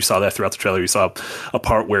you saw that throughout the trailer. You saw a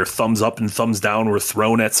part where thumbs up and thumbs down were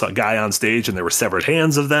thrown at a guy on stage, and there were severed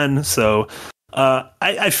hands of them. So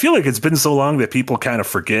I feel like it's been so long that people kind of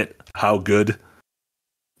forget how good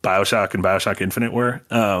BioShock and BioShock Infinite were.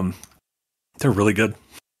 They're really good.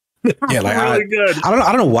 Yeah, like really good.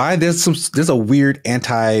 I don't know why there's a weird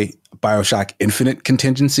anti BioShock Infinite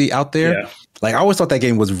contingency out there. Yeah. Like I always thought that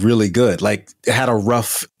game was really good. Like it had a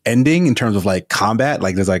rough ending in terms of like combat.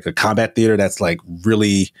 Like there's like a combat theater that's like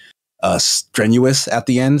really strenuous at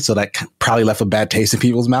the end, so that probably left a bad taste in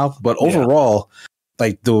people's mouth. But overall,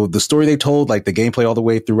 like the story they told, like the gameplay all the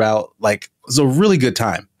way throughout, like it was a really good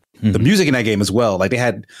time. Mm-hmm. The music in that game as well. Like they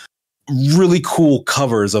had really cool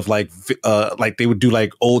covers of like they would do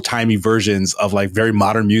like old timey versions of like very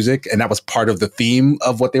modern music, and that was part of the theme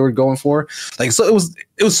of what they were going for. Like, so it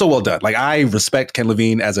was so well done. Like I respect Ken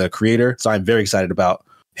Levine as a creator, so I'm very excited about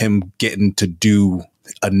him getting to do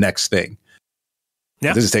a next thing.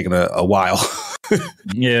 Yeah, this is taking a while.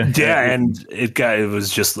 yeah, and it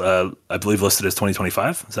was just I believe listed as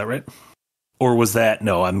 2025. Is that right? Or was that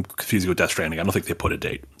no? I'm confusing with Death Stranding. I don't think they put a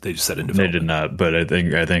date. They just said in development. They did not, but I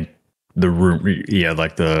think. The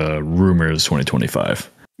rumor is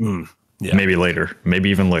 2025. Yeah. Maybe later, maybe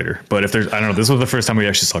even later. But if there's, I don't know, this was the first time we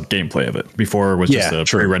actually saw gameplay of it. Before it was just a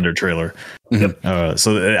pre-rendered trailer. Mm-hmm.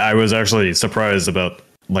 So I was actually surprised about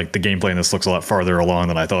like the gameplay, and this looks a lot farther along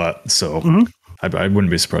than I thought. So I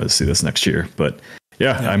wouldn't be surprised to see this next year. But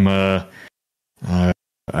I'm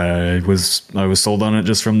I was sold on it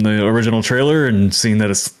just from the original trailer, and seeing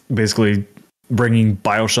that it's basically bringing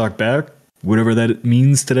BioShock back. Whatever that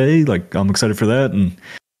means today, like I'm excited for that, and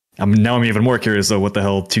I'm even more curious though what the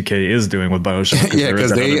hell 2K is doing with BioShock. Yeah, because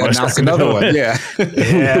they announced another one. Yeah. We're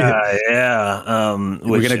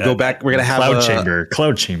gonna go back. We're gonna have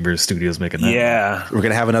Cloud Chamber Studios making that. Yeah, we're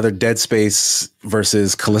gonna have another Dead Space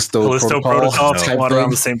versus Callisto Protocol type around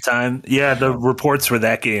the same time. Yeah, the reports for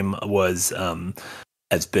that game was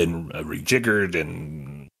has been rejiggered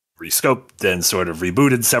and rescoped and sort of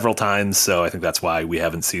rebooted several times, so I think that's why we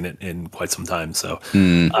haven't seen it in quite some time. So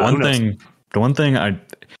the one thing I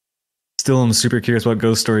still am super curious about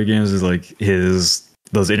Ghost Story Games is like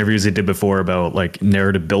those interviews he did before about like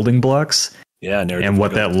narrative building blocks. Yeah, and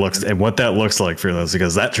what that looks like for those,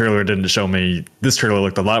 because that trailer didn't show me. This trailer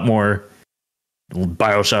looked a lot more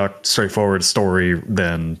BioShock straightforward story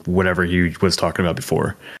than whatever he was talking about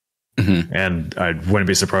before. Mm-hmm. And I wouldn't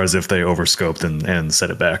be surprised if they overscoped and set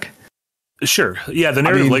it back. Sure. Yeah, the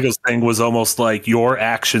narrative Legos thing was almost like your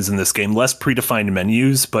actions in this game, less predefined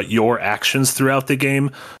menus, but your actions throughout the game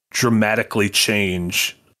dramatically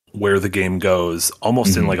change where the game goes,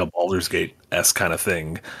 almost in like a Baldur's Gate-esque kind of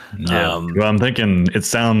thing. Yeah. Well, I'm thinking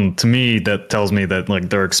that tells me that like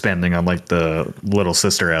they're expanding on like the little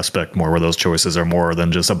sister aspect more, where those choices are more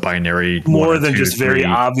than just a binary. More than just very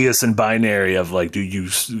obvious and binary of like, do you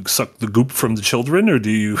suck the goop from the children, or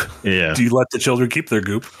do you let the children keep their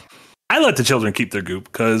goop? I let the children keep their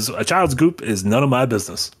goop, because a child's goop is none of my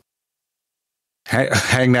business.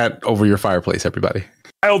 Hang that over your fireplace, everybody.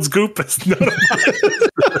 Child's goop is none of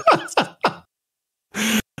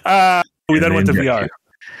my We then went to VR.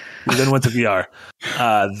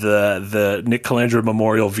 The Nick Calandra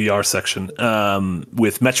Memorial VR section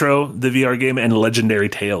with Metro, the VR game, and Legendary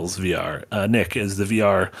Tales VR. Nick is the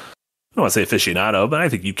VR, I don't want to say aficionado, but I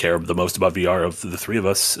think you care the most about VR of the three of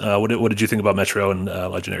us. What did you think about Metro and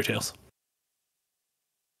Legendary Tales?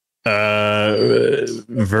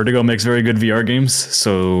 Vertigo makes very good VR games,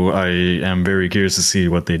 so I am very curious to see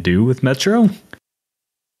what they do with Metro.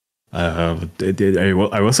 I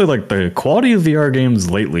will say, like, the quality of VR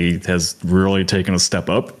games lately has really taken a step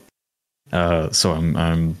up. So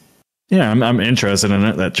I'm interested in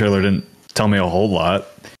it. That trailer didn't tell me a whole lot.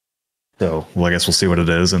 So, well, I guess we'll see what it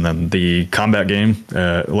is. And then the combat game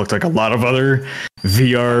looked like a lot of other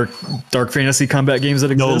VR dark fantasy combat games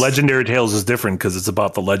that exist. No, Legendary Tales is different because it's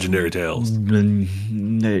about the Legendary Tales.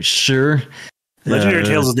 Sure. Legendary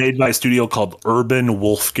Tales is made by a studio called Urban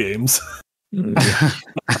Wolf Games. We'll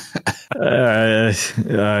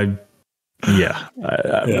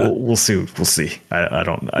see. We'll see.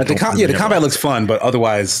 The combat looks fun, but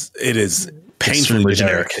otherwise it is painfully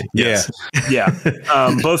generic. Yes.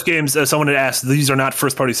 Both games, someone had asked, these are not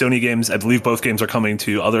first party Sony games. I believe both games are coming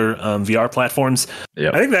to other VR platforms.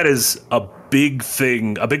 Yep. I think that is a big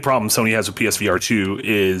thing. A big problem Sony has with PSVR 2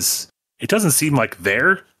 is it doesn't seem like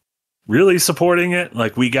they're really supporting it.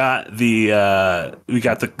 Like we got the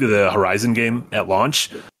Horizon game at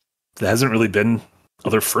launch. There hasn't really been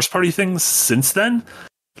other first party things since then.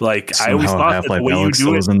 Like I always thought that the way you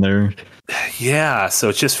do it in there. Yeah, so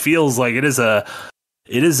it just feels like it is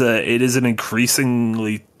an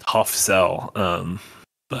increasingly tough sell.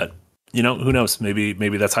 But you know, who knows?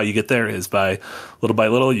 Maybe that's how you get there, is by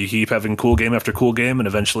little you keep having cool game after cool game, and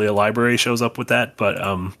eventually a library shows up with that. But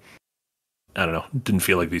I don't know. Didn't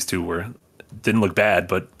feel like these two didn't look bad,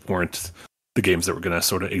 but weren't the games that were going to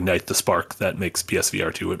sort of ignite the spark that makes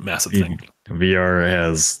PSVR 2 a massive thing. VR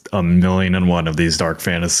has 1,000,001 of these dark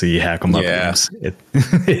fantasy hack 'em up games.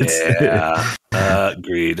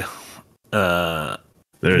 Agreed.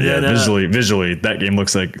 Visually, that game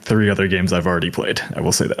looks like 3 other games I've already played. I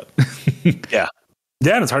will say that. Yeah,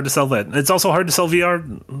 and it's hard to sell that. It's also hard to sell VR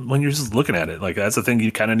when you're just looking at it. Like that's the thing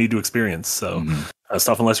you kind of need to experience. So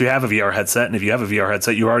stuff, unless you have a VR headset, and if you have a VR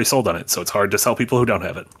headset, you're already sold on it. So it's hard to sell people who don't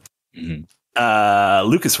have it.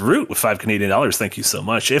 Lucas Root with $5 Canadian. Thank you so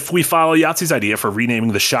much. If we follow Yahtzee's idea for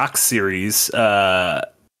renaming the Shock series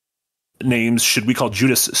names, should we call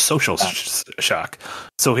Judas Social Shock?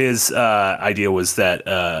 So his idea was that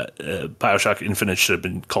BioShock Infinite should have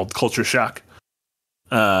been called Culture Shock.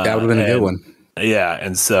 That would have been a good one. Yeah,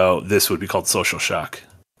 and so this would be called Social Shock.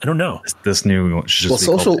 I don't know. This new should just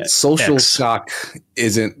be social shock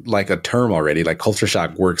isn't like a term already. Like culture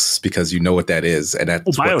shock works because you know what that is, and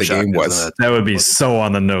that's what the game was. That would be so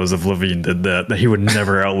on the nose if Levine did that. He would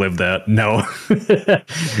never outlive that. No,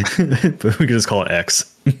 but we could just call it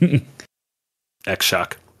X. X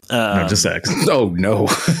Shock. No, just X. Oh no.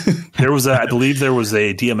 I believe there was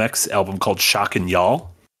a DMX album called Shock and Y'all.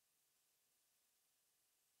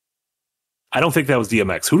 I don't think that was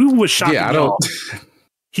DMX. Who was Shock? Yeah, and Y'all?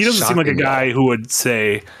 He doesn't seem like a guy who would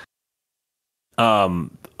say, oh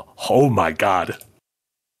my God.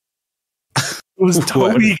 It was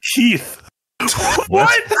Toby Keith.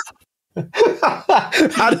 What?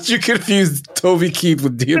 How did you confuse Toby Keith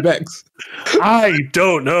with DMX? I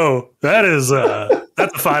don't know. That's a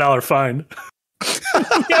 $5 fine.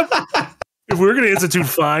 If we're going to institute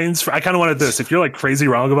fines, I kind of wanted this. If you're like crazy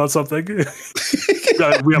wrong about something, we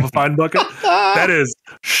have a fine bucket. That is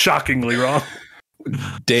shockingly wrong.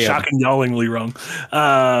 Damn. Shocking, yellingly wrong.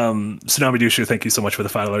 Tsunami Dushu, thank you so much for the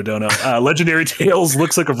 $5 dono. Legendary Tales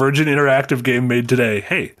looks like a Virgin Interactive game made today.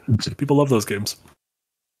 Hey, people love those games.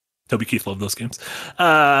 Toby Keith loved those games.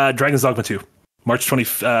 Dragon's Dogma 2, March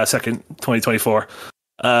 22nd, 2024.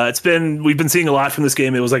 We've been seeing a lot from this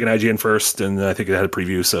game. It was like an IGN first, and I think it had a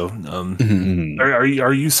preview. So,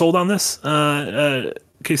 are you sold on this,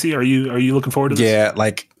 Casey? Are you looking forward to this? Yeah,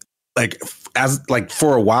 like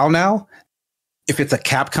for a while now. If it's a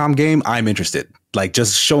Capcom game, I'm interested. Like,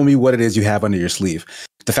 just show me what it is you have under your sleeve.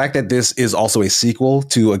 The fact that this is also a sequel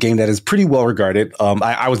to a game that is pretty well regarded,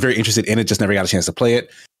 I was very interested in it, just never got a chance to play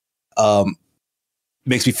it.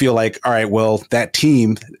 Makes me feel like, all right, well, that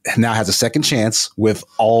team now has a second chance with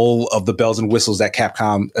all of the bells and whistles that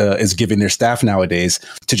Capcom is giving their staff nowadays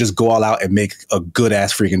to just go all out and make a good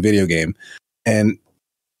ass freaking video game. And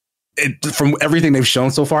from everything they've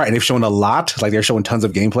shown so far, and they've shown a lot, like they're showing tons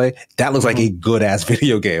of gameplay, that looks like a good ass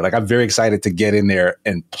video game. Like I'm very excited to get in there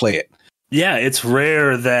and play it. Yeah, it's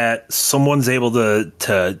rare that someone's able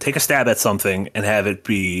to take a stab at something and have it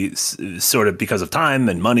be sort of, because of time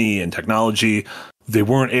and money and technology, they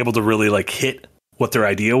weren't able to really like hit what their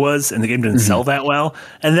idea was, and the game didn't sell that well.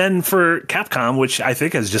 And then for Capcom, which I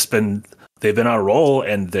think has just been, they've been on a roll,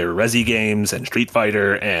 and their Resi games and Street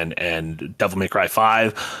Fighter and Devil May Cry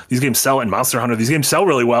 5, these games sell, and Monster Hunter, these games sell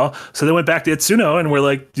really well. So they went back to Itsuno and were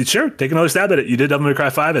like, sure, take another stab at it. You did Devil May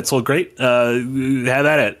Cry 5, it sold great. Have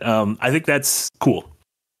at it. I think that's cool.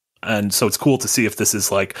 And so it's cool to see if this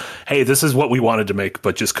is like, hey, this is what we wanted to make,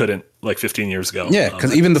 but just couldn't like 15 years ago. Yeah,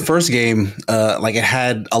 because even the first game, like it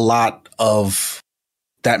had a lot of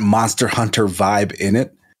that Monster Hunter vibe in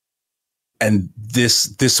it. And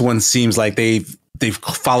this one seems like they've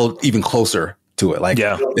followed even closer to it. Like,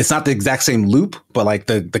 yeah, it's not the exact same loop, but like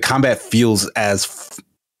the combat feels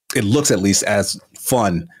it looks at least as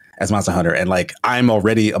fun as Monster Hunter. And like, I'm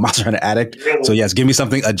already a Monster Hunter addict, so yes, give me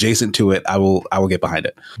something adjacent to it. I will get behind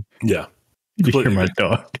it. Yeah, you're my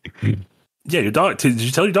dog. Yeah, your dog. Did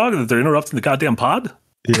you tell your dog that they're interrupting the goddamn pod?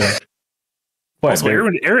 Yeah. Also,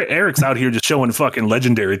 Eric's out here just showing fucking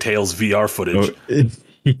Legendary Tales VR footage.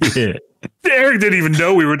 Yeah. Eric didn't even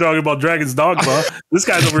know we were talking about Dragon's Dogma. This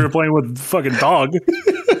guy's over here playing with fucking dog.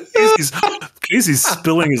 Casey's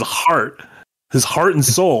spilling his heart and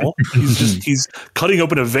soul. He's cutting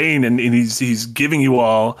open a vein, and he's giving you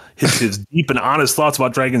all his deep and honest thoughts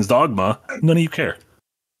about Dragon's Dogma. None of you care.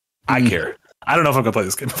 I care. I don't know if I'm gonna play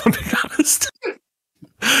this game, if I'm being honest.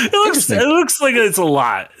 It looks like it's a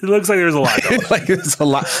lot. It looks like there's a lot going on. Like it's a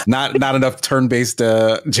lot, not enough turn-based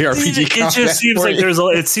JRPG. It just seems like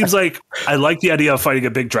it seems like I like the idea of fighting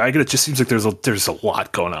a big dragon. It just seems like there's a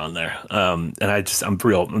lot going on there. And I'm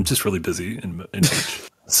just really busy in March.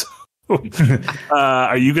 So,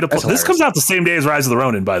 are you gonna play? This comes out the same day as Rise of the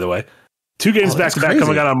Ronin, by the way. 2 games back to back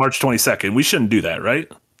coming out on March 22nd. We shouldn't do that,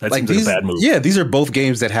 right? That seems like a bad move. Yeah, these are both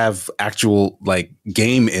games that have actual like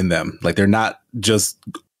game in them. Like they're not just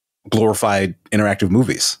glorified interactive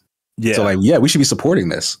movies. Yeah. So like, yeah, we should be supporting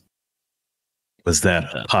this. Was that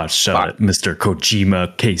a hot shot at Mr.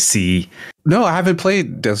 Kojima KC? No, I haven't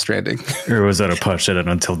played Death Stranding. Or was that a pot shot at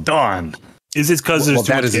Until Dawn? Is it because there's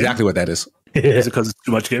too much game? Exactly what that is. Is it because it's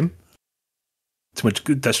too much game? Too much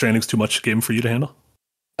Death Stranding's too much game for you to handle?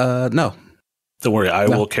 No. Don't worry, I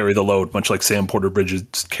will carry the load, much like Sam Porter Bridges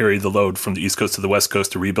carried the load from the East Coast to the West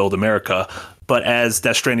Coast to rebuild America. But as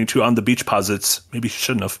Death Stranding 2 On the Beach posits, maybe you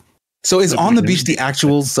shouldn't have. So is On the Beach the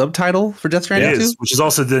actual subtitle for Death Stranding 2? Which is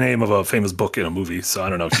also the name of a famous book in a movie. So I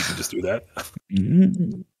don't know if you can just do that.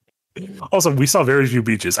 Also, we saw very few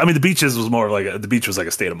beaches. I mean, the beach was like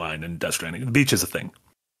a state of mind in Death Stranding. The beach is a thing.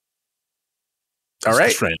 All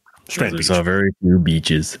right. Strand we saw very few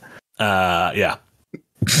beaches. Yeah.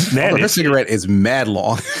 Man, her cigarette is mad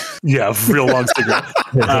long. Yeah, real long cigarette.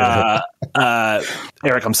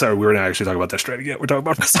 Eric, I'm sorry, we were not actually talking about Death Stranding yet. We're talking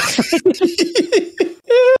about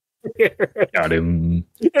Got him.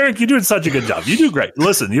 Eric, you're doing such a good job. You do great.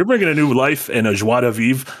 Listen, you're bringing a new life and a joie de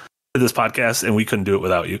vivre to this podcast, and we couldn't do it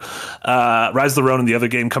without you. Rise of the Ronin, the other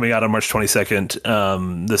game coming out on March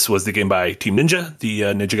 22nd. This was the game by Team Ninja, the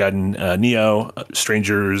Ninja Gaiden Neo,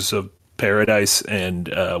 Strangers of Paradise, and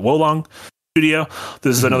Wolong Studio.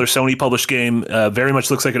 This is another Sony published game. Very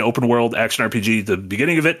much looks like an open world action RPG. The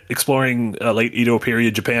beginning of it, exploring late Edo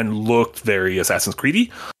period Japan, looked very Assassin's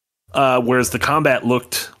Creedy, whereas the combat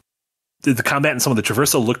and some of the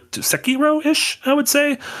traversal looked Sekiro-ish, I would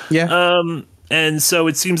say. Yeah. And so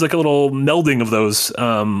it seems like a little melding of those.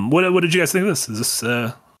 What did you guys think of this? Is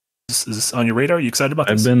this on your radar? Are you excited about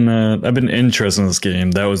this? I've been interested in this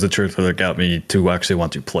game. That was the truth that got me to actually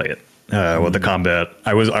want to play it. With the combat,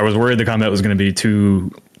 I was worried the combat was going to be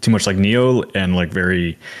too much like Neo and like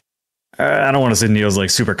very. I don't want to say Neo's like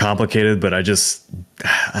super complicated, but I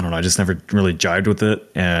don't know. I just never really jived with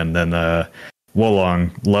it. And then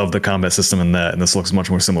Wolong, loved the combat system in that, and this looks much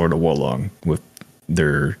more similar to Wolong with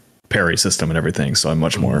their parry system and everything. So I'm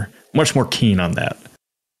much more keen on that.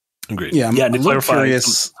 Agreed. Yeah, to clarify,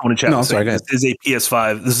 curious. I want to chat. No, sorry, this is a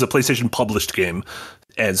PS5. This is a PlayStation published game.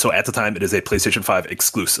 And so at the time, it is a PlayStation 5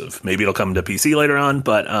 exclusive. Maybe it'll come to PC later on,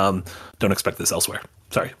 but don't expect this elsewhere.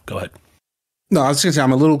 Sorry, go ahead. No, I was going to say,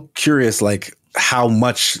 I'm a little curious, like, how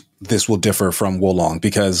much this will differ from Wolong,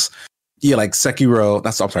 because, yeah, like Sekiro,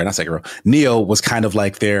 not Sekiro. Neo was kind of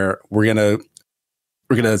like we're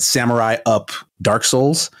gonna samurai up Dark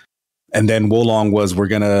Souls, and then Wolong was we're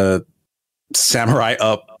gonna samurai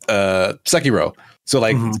up Sekiro. So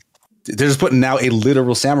like they're just putting now a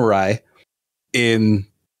literal samurai in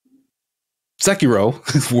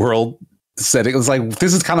Sekiro world setting. It's like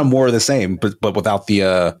this is kind of more of the same, but without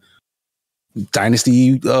the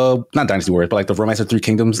Dynasty, not Dynasty Warriors, but like the Romance of Three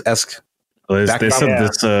Kingdoms esque. Well, they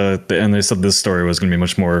said this story was going to be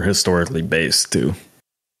much more historically based too.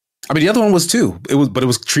 I mean, the other one was too. It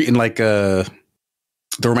was treating like the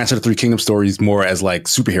Romance of the Three Kingdoms stories more as like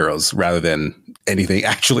superheroes rather than anything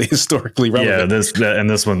actually historically relevant. Yeah,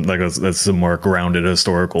 this one that's a more grounded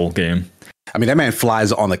historical game. I mean, that man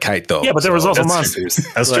flies on the kite though. Yeah, but there was also monsters.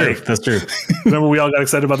 That's true. That's true. Remember, we all got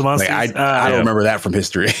excited about the monsters. Like, I don't remember that from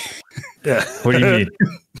history. Yeah. What do you mean?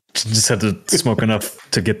 Just have to smoke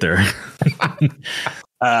enough to get there.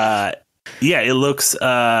 Yeah, it looks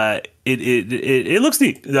it looks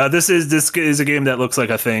neat. This is a game that looks like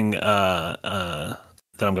a thing that I'm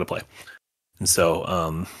going to play. And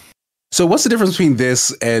so so what's the difference between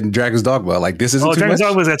this and Dragon's Dogma? Like this isn't too Dragon's much?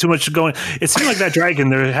 Dogma's got too much going. It seemed like that dragon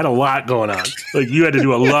there had a lot going on. Like you had to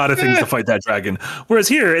do a lot of things to fight that dragon. Whereas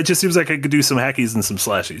here, it just seems like I could do some hackies and some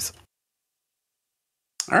slashies.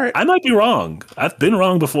 All right. I might be wrong. I've been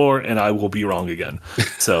wrong before, and I will be wrong again.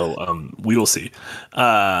 So we will see.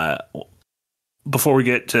 Before we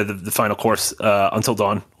get to the final course, Until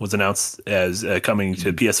Dawn was announced as coming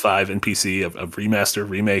to PS5 and PC, a remaster,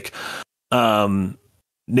 remake.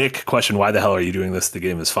 Nick, question, why the hell are you doing this? The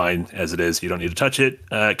game is fine as it is. You don't need to touch it.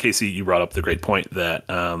 Casey, you brought up the great point that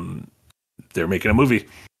they're making a movie.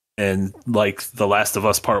 And like The Last of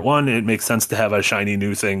Us Part 1, it makes sense to have a shiny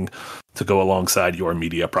new thing to go alongside your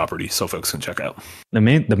media property so folks can check out. The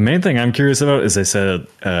main thing I'm curious about is they said,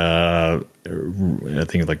 I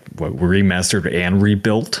think like what, remastered and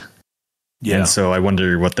rebuilt. Yeah. And so I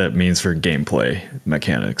wonder what that means for gameplay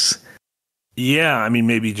mechanics. Yeah, I mean,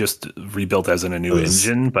 maybe just rebuilt as in a new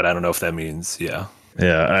engine, but I don't know if that means, yeah.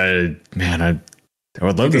 Yeah, I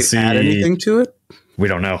would love to see. Add anything to it? We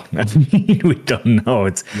don't know. We don't know.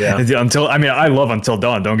 It's I love Until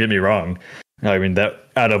Dawn. Don't get me wrong. I mean, that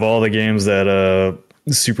out of all the games that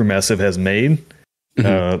Supermassive has made,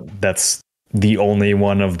 that's the only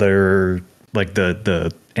one of their like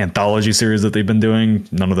the anthology series that they've been doing.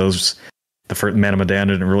 None of those. The first Man of Medan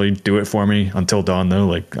didn't really do it for me. Until Dawn, though,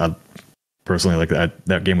 like I personally, like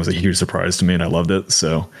that game was a huge surprise to me, and I loved it.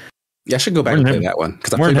 So yeah, I should go back and play that one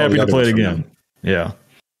because I'm happy to play it again. Yeah.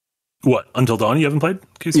 What, Until Dawn you haven't played,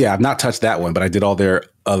 Casey? Yeah, I've not touched that one, but I did all their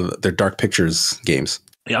Dark Pictures games.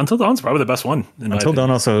 Yeah, Until Dawn's probably the best one. Until Dawn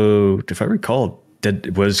also, if I recall,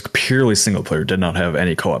 was purely single player, did not have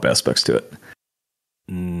any co-op aspects to it.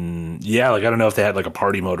 Yeah, like I don't know if they had like a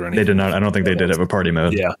party mode or anything. They did not. I don't think they did have a party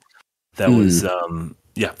mode. Yeah, that was that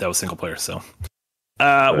was single player. So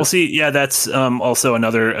we'll see. Yeah, that's also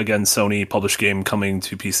another again Sony published game coming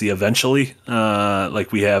to PC eventually.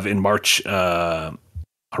 Like we have in March.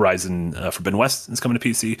 Horizon Forbidden West is coming to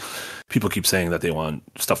PC. People keep saying that they want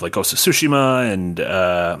stuff like Ghost of Tsushima and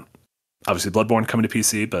obviously Bloodborne coming to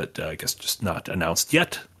PC, but I guess just not announced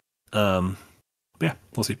yet. Yeah,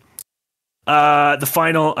 we'll see. The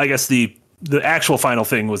final, I guess the actual final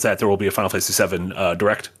thing was that there will be a Final Fantasy VII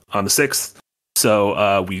Direct on the 6th.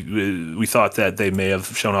 So we thought that they may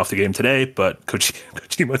have shown off the game today, but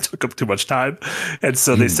Kojima took up too much time, and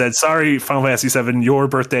so they said, "Sorry, Final Fantasy VII, your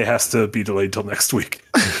birthday has to be delayed till next week.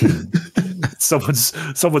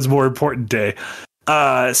 someone's more important day."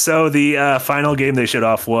 So the final game they showed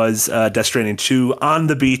off was Death Stranding 2 on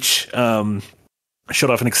the beach. Showed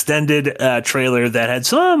off an extended trailer that had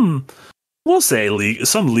some. We'll say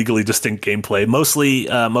some legally distinct gameplay, mostly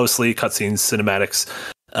cutscenes, cinematics.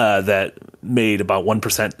 That made about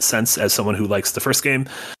 1% sense as someone who likes the first game.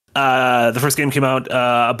 The first game came out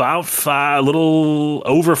about a little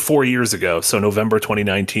over 4 years ago. So November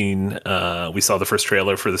 2019, we saw the first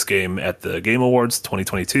trailer for this game at the Game Awards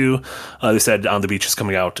 2022. They said On the Beach is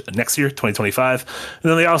coming out next year, 2025. And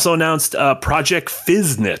then they also announced Project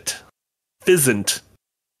Physint. Physint.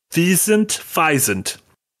 Physint.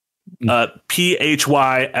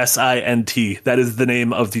 That is the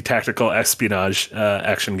name of the tactical espionage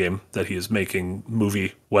action game that he is making,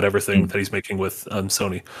 movie, whatever thing that he's making with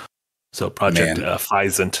Sony. So Project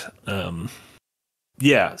Physint.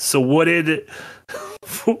 Yeah. So what did?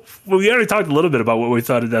 Well, we already talked a little bit about what we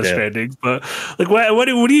thought of Death Stranding, but like, what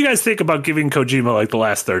do you guys think about giving Kojima like the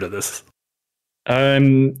last third of this?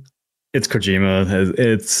 It's Kojima.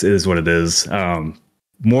 It is what it is.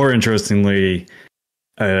 More interestingly.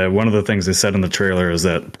 One of the things they said in the trailer is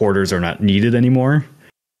that porters are not needed anymore.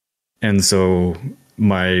 And so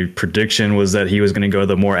my prediction was that he was going to go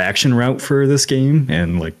the more action route for this game.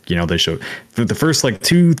 And like, they showed the first like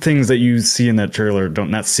two things that you see in that trailer,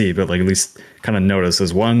 don't not see, but like at least kind of notice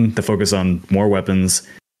is one, the focus on more weapons,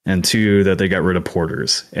 and two, that they got rid of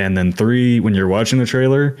porters. And then three, when you're watching the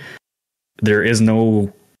trailer, there is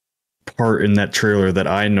no part in that trailer that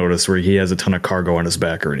I noticed where he has a ton of cargo on his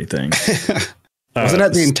back or anything. Wasn't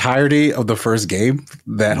that the entirety of the first game?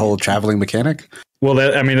 That whole traveling mechanic? Well,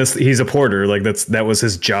 he's a porter. Like that was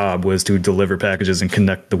his job, was to deliver packages and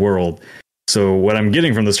connect the world. So what I'm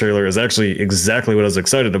getting from this trailer is actually exactly what I was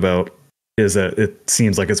excited about. Is that it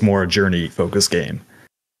seems like it's more a journey focused game,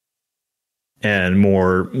 and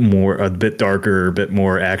more a bit darker, a bit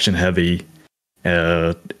more action heavy,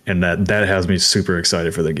 and that has me super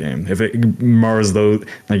excited for the game. If it mars though,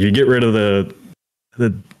 like you get rid of the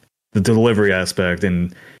delivery aspect,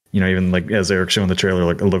 and even like as Eric showed in the trailer,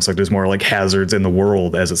 like it looks like there's more like hazards in the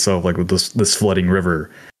world as itself, like with this flooding river,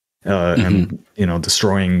 and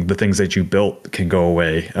destroying the things that you built can go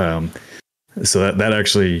away. So that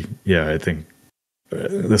actually, I think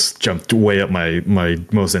this jumped way up my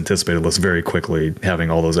most anticipated list very quickly, having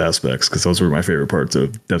all those aspects, because those were my favorite parts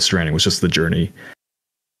of Death Stranding, was just the journey.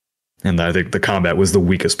 And I think the combat was the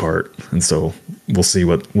weakest part, and so we'll see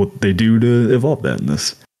what they do to evolve that in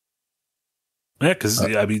this. Yeah, because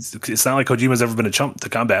I mean, it's not like Kojima's ever been a chump to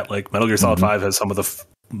combat. Like Metal Gear Solid 5 has some of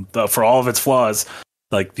the for all of its flaws,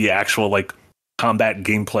 like the actual like combat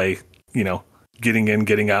gameplay. Getting in,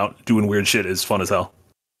 getting out, doing weird shit is fun as hell.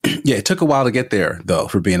 Yeah, it took a while to get there, though.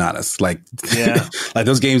 For being honest, like like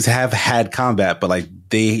those games have had combat, but like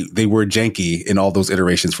they were janky in all those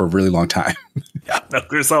iterations for a really long time. Yeah, Metal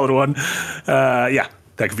Gear Solid 1. That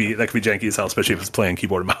could be janky as hell, especially if it's playing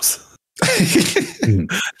keyboard and mouse.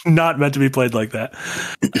 Not meant to be played like that.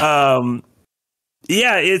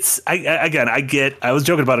 It's I was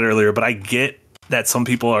joking about it earlier, but I get that some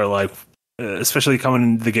people are like, especially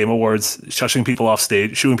coming to the Game Awards, shooing people off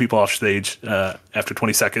stage after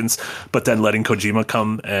 20 seconds, but then letting Kojima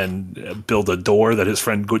come and build a door that his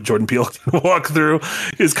friend Jordan Peele can walk through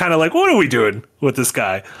is kind of like, what are we doing with this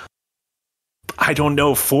guy? I don't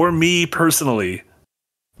know. For me personally,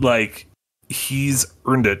 like, he's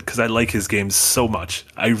earned it because I like his games so much.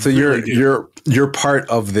 You're part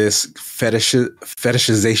of this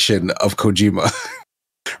fetishization of Kojima.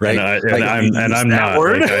 Right, I'm not.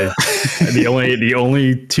 Like, the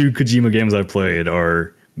only two Kojima games I played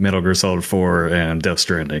are Metal Gear Solid 4 and Death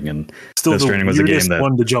Stranding, and still Death Stranding was a game that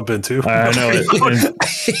one to jump into. I know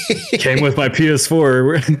it came with my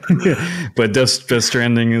PS4, but Death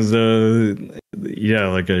Stranding is I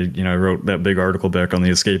wrote that big article back on The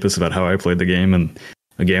Escapist about how I played the game, and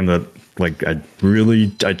a game that like I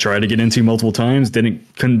tried to get into multiple times,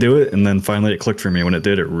 couldn't do it, and then finally it clicked for me. When it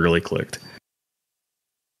did, it really clicked.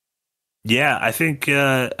 Yeah, I think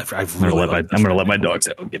I'm gonna let my dogs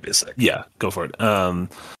out. Give me a sec. Yeah, go for it. I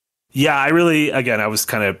was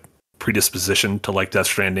kind of predispositioned to like Death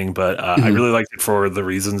Stranding, but I really liked it for the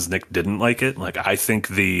reasons Nick didn't like it. Like, I think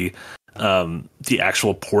the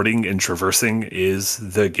actual porting and traversing is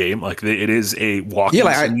the game. Like, it is a walking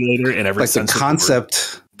simulator in every sense. The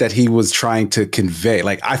concept that he was trying to convey,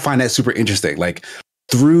 like, I find that super interesting. Like,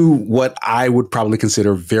 through what I would probably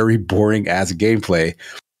consider very boring as gameplay,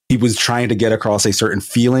 he was trying to get across a certain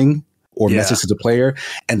feeling or message to the player.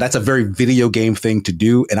 And that's a very video game thing to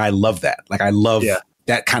do. And I love that. Like, I love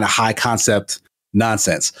that kind of high concept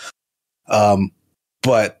nonsense.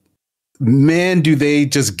 But man, do they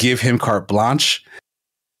just give him carte blanche.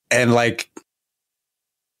 And like,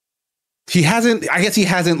 he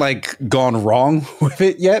hasn't like gone wrong with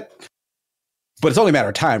it yet, but it's only a matter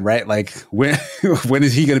of time, right? Like, when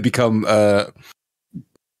is he going to become the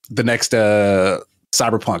next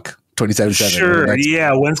Cyberpunk 2077? Sure.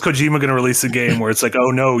 When's Kojima going to release a game where it's like,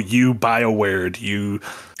 oh no, you BioWared, you?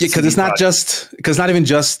 Because it's not even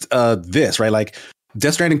just this, right? Like,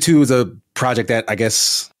 Death Stranding 2 is a project that I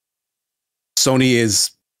guess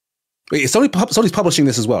Sony's publishing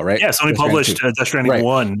this as well, right? Yeah, Sony published Death Stranding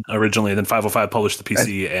 1 originally, and then 505 published the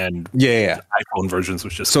PC and iPhone versions,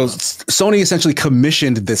 which just Sony essentially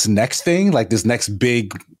commissioned this next thing, like this next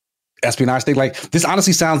big espionage thing. Like, this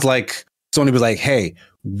honestly sounds like Sony was like, hey,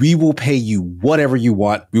 we will pay you whatever you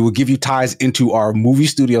want. We will give you ties into our movie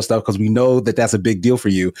studio stuff because we know that that's a big deal for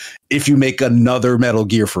you if you make another Metal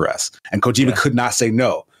Gear for us. And Kojima could not say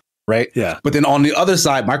no, right? Yeah. But then on the other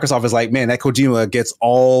side, Microsoft is like, man, that Kojima gets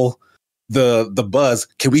all the buzz.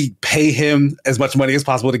 Can we pay him as much money as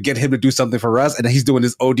possible to get him to do something for us? And he's doing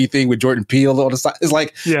this OD thing with Jordan Peele on the side. It's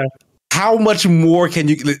like, how much more can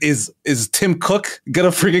you? Is Tim Cook gonna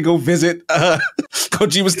freaking go visit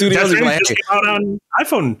Kojima Studios? That's like, just came out on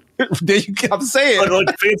iPhone. I'm saying,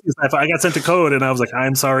 like fancy stuff. I got sent a code, and I was like,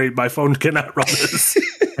 "I'm sorry, my phone cannot run this.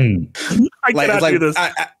 I cannot do this."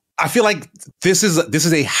 I feel like this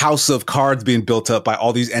is a house of cards being built up by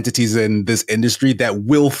all these entities in this industry that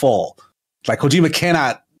will fall. Like, Kojima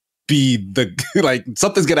cannot be like,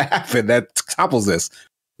 something's gonna happen that topples this.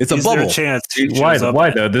 It's a bubble. There a chance? Why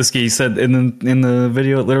though? This guy said in the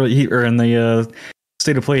video, literally, in the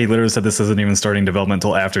state of play, he literally said this isn't even starting development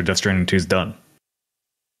until after Death Stranding 2 is done.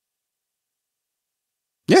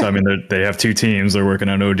 Yeah. So I mean, they have two teams. They're working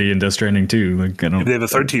on OD and Death Stranding 2. Like, maybe they have a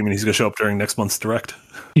third team, and he's going to show up during next month's direct.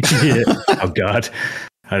 Oh God.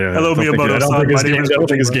 Hello, Miyamoto. I don't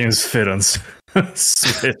think his games fit on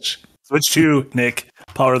Switch. Switch 2, Nick.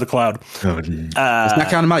 Power of the cloud. It's not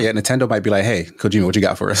counting them out yet. Nintendo might be like, "Hey, Kojima, what you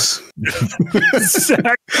got for us?"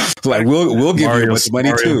 Like, we'll give you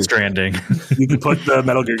money too. Stranding. You can put the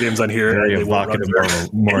Metal Gear games on here. And they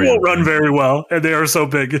will run very well, and they are so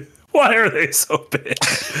big. Why are they so big?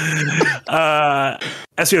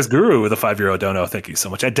 SES Guru with a €5 dono. Thank you so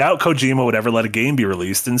much. I doubt Kojima would ever let a game be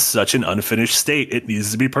released in such an unfinished state. It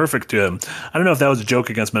needs to be perfect to him. I don't know if that was a joke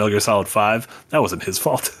against Metal Gear Solid 5. That wasn't his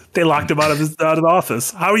fault. They locked him out of the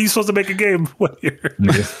office. How are you supposed to make a game when you're?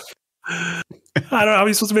 I don't know how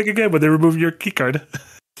you're supposed to make a game when they remove your key card.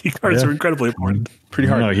 Key cards are incredibly important. Pretty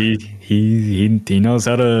hard. No, he knows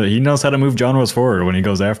how to move genres forward when he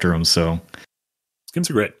goes after them. So games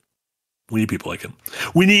are great. We need people like him.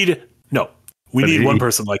 We need one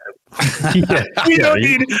person like him. We don't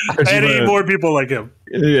need any more people like him.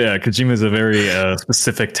 Yeah, Kojima's a very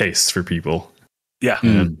specific taste for people. Yeah.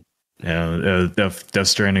 Death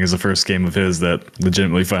Stranding is the first game of his that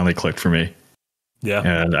legitimately finally clicked for me. Yeah.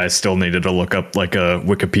 And I still needed to look up like a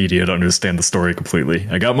Wikipedia to understand the story completely.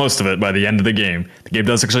 I got most of it by the end of the game.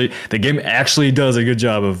 The game actually does a good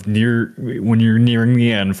job of when you're nearing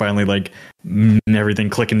the end, finally like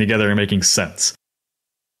everything clicking together and making sense.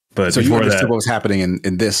 But so you before understood that, what was happening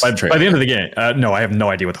in this by trailer. the end of the game, no, I have no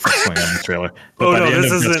idea what the fuck's going on in this trailer. But Oh by no, the end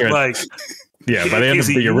this of isn't trailer, like. yeah, by the end of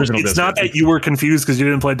Casey, the original, it's not that you were confused because you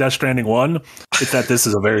didn't play Death Stranding 1. It's that this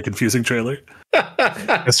is a very confusing trailer.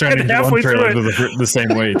 Death Stranding halfway 1 trailer through was the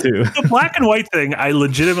same way too. The black and white thing, I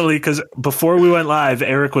legitimately, because before we went live,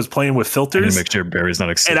 Eric was playing with I need filters. to make sure Barry's not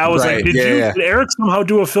excited. And I was Right, like, did did Eric somehow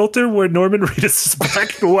do a filter where Norman Reedus is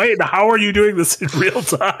black and white? And how are you doing this in real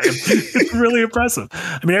time? It's really impressive.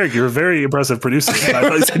 I mean, Eric, you're a very impressive producer.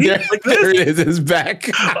 I thought, There it is. It's back.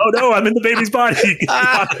 Oh no, I'm in the baby's body. Get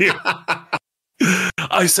out of here.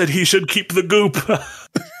 I said he should keep the goop.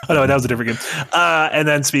 Oh no, that was a different game. And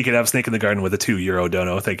then speaking of Snake in the Garden with a €2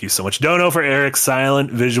 dono, thank you so much, Dono, for Eric's silent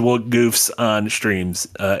visual goofs on streams.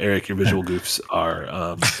 Eric, your visual goofs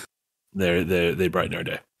are they brighten our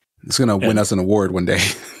day. It's gonna win us an award one day.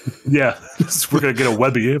 Yeah, we're gonna get a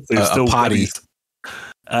Webby if there's still a potty.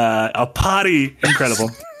 A potty, incredible.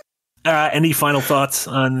 Any final thoughts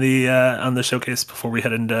on the showcase before we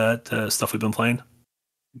head into stuff we've been playing?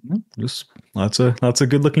 Just lots of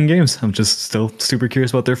good looking games. I'm just still super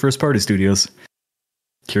curious about their first party studios.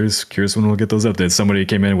 Curious when we'll get those updates. Somebody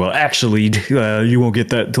came in, well, actually, you won't get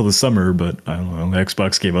that until the summer, but I don't know.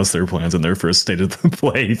 Xbox gave us their plans in their first state of the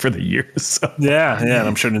play for the year. So. Yeah, and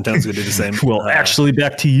I'm sure Nintendo's gonna do the same. Well, actually,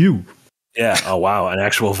 back to you. Yeah. Oh wow, an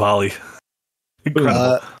actual volley.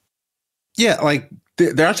 Incredible. Yeah, like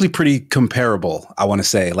they're actually pretty comparable. I want to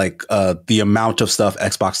say, like the amount of stuff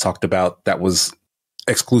Xbox talked about that was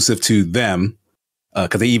exclusive to them,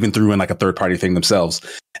 because they even threw in like a third party thing themselves,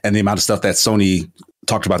 and the amount of stuff that Sony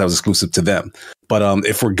talked about that was exclusive to them. But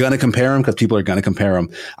if we're gonna compare them, because people are gonna compare them,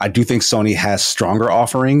 I do think Sony has stronger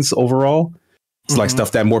offerings overall. It's like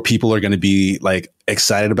stuff that more people are going to be like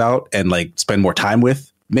excited about and like spend more time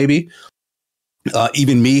with, maybe.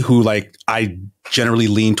 Even me, who like I generally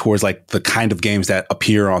lean towards like the kind of games that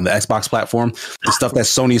appear on the Xbox platform. The stuff that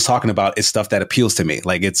Sony is talking about is stuff that appeals to me.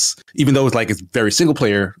 Like it's, even though it's very single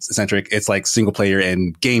player centric, it's like single player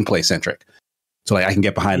and gameplay centric. So like I can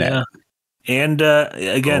get behind that. And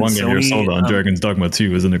again, one game Sony, you're sold on, Dragon's Dogma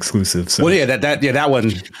 2 is an exclusive. So. Well, yeah, that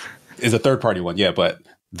one is a third party one. Yeah, but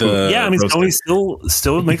I mean, Sony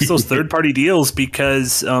still makes those third party deals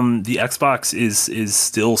because the Xbox is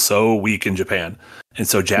still so weak in Japan, and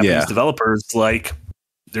so Japanese developers, like,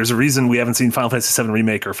 there's a reason we haven't seen Final Fantasy VII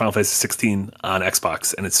Remake or Final Fantasy 16 on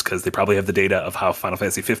Xbox, and it's because they probably have the data of how Final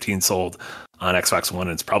Fantasy 15 sold on Xbox One,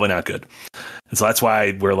 and it's probably not good. And so that's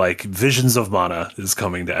why we're like, Visions of Mana is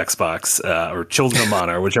coming to Xbox, or Children of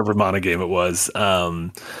Mana, or whichever Mana game it was.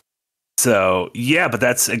 So yeah, but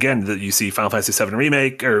that's again that you see Final Fantasy VII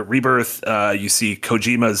Remake or Rebirth. You see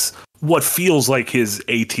Kojima's what feels like his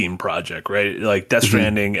A-team project, right? Like Death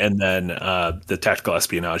Stranding, and then the tactical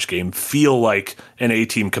espionage game feel like an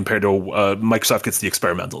A-team compared to Microsoft gets the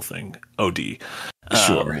experimental thing, OD,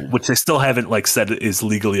 which they still haven't like said is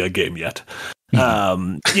legally a game yet.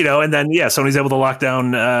 And then Sony's able to lock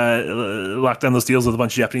down those deals with a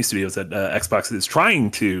bunch of Japanese studios that Xbox is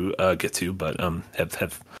trying to get to, but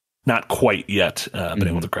have not quite yet been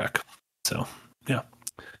able to crack. So yeah.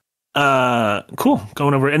 Cool.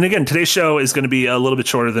 Going over, and again, today's show is going to be a little bit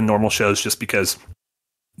shorter than normal shows, just because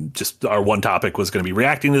our one topic was going to be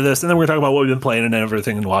reacting to this, and then we're going to talk about what we've been playing and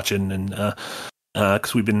everything and watching, and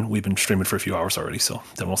because we've been streaming for a few hours already, so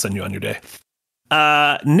then we'll send you on your day.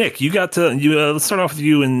 Nick, let's start off with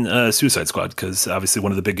you in Suicide Squad, because obviously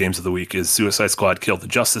one of the big games of the week is Suicide Squad Killed the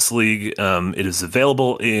Justice League. It is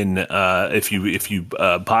available in if you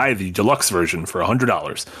buy the deluxe version for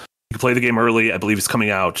 $100. You can play the game early. I believe it's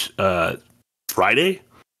coming out Friday.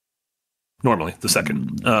 Normally the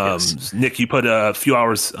 2nd. Yes. Nick, you put a few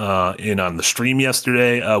hours in on the stream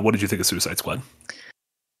yesterday. What did you think of Suicide Squad?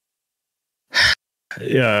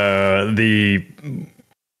 The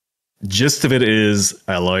gist of it is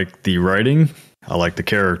I like the writing, I like the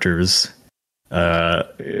characters,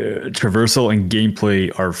 traversal and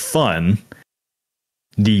gameplay are fun.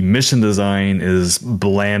 The mission design is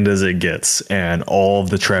bland as it gets, and all of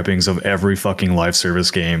the trappings of every fucking live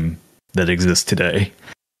service game that exists today,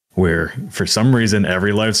 where for some reason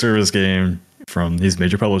every live service game from these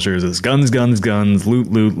major publishers is guns,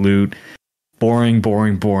 loot,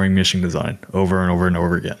 boring mission design over and over and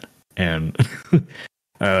over again. And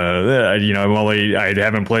I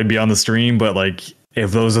haven't played Beyond the Stream, but like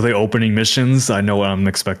if those are the opening missions, I know what I'm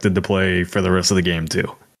expected to play for the rest of the game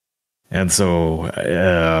too. And so,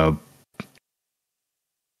 I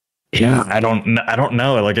don't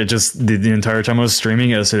know. Like, it just the entire time I was streaming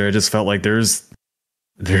yesterday, I just felt like there's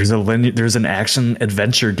an action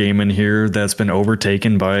adventure game in here that's been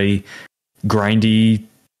overtaken by grindy,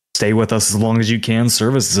 stay with us as long as you can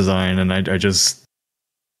service design, and I just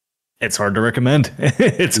it's hard to recommend.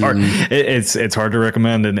 It's hard. It's hard to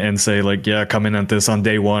recommend and say like, yeah, come in at this on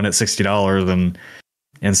day one at $60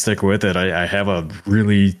 and stick with it. I have a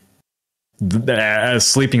really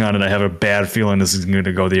sleeping on it. I have a bad feeling this is going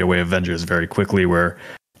to go the way of Avengers very quickly, where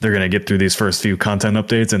they're going to get through these first few content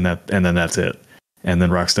updates and then that's it. And then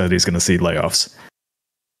Rocksteady is going to see layoffs.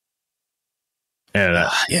 And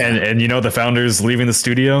and you know, the founders leaving the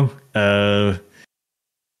studio, I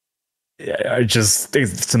just it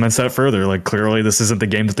cements that further. Like, clearly this isn't the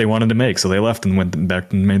game that they wanted to make, so they left and went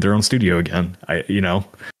back and made their own studio again. The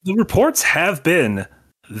reports have been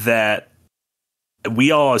that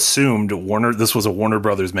we all assumed this was a Warner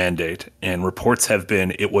Brothers mandate, and reports have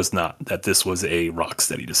been it was not, that this was a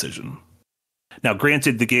Rocksteady decision. Now,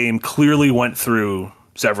 granted, the game clearly went through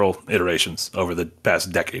several iterations over the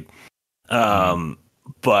past decade.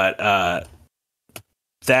 But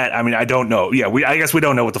that, I mean, I don't know. Yeah, I guess we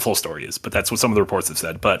don't know what the full story is, but that's what some of the reports have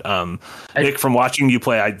said. But Nick, from watching you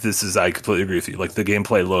play, I completely agree with you. Like, the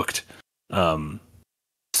gameplay looked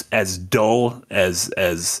as dull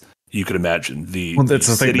as you could imagine. That's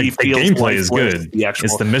the thing. The gameplay is good.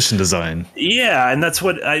 It's the mission design. Yeah, and that's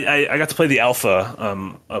what I got to play the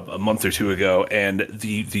alpha a month or two ago, and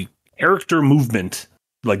the character movement,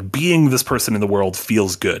 like being this person in the world,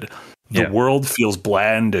 feels good. The world feels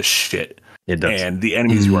bland as shit. It does. And the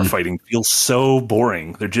enemies you are fighting feel so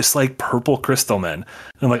boring. They're just like purple crystal men.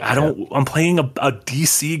 And I'm like, I'm playing a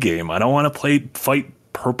DC game. I don't want to fight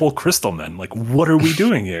purple crystal men. Like, what are we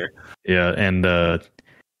doing here? Yeah, and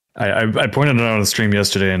I pointed it out on the stream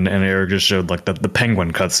yesterday, and Eric just showed like the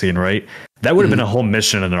penguin cutscene, right? That would have been a whole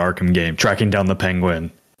mission in an Arkham game, tracking down the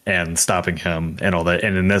penguin and stopping him and all that.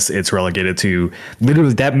 And in this, it's relegated to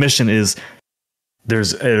literally that mission is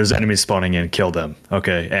there's enemies spawning in, kill them.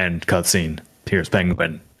 Okay, and cutscene. Here's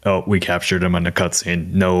penguin. Oh, we captured him in the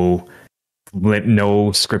cutscene. No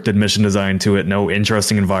scripted mission design to it. No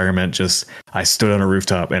interesting environment. Just I stood on a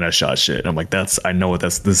rooftop and I shot shit. I'm like, I know what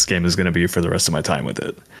this game is going to be for the rest of my time with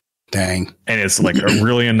it. Dang. And it's like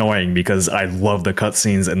really annoying because I love the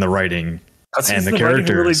cutscenes and the writing and the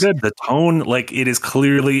characters. Really good. The tone, like, it is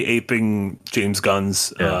clearly aping James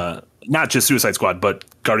Gunn's, not just Suicide Squad, but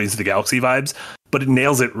Guardians of the Galaxy vibes. But it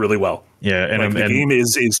nails it really well. Yeah, and the game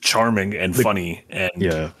is charming and funny. And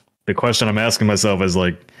the question I'm asking myself is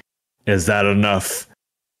like, is that enough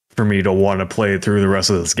for me to want to play through the rest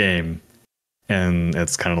of this game? And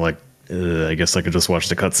it's kind of like, I guess I could just watch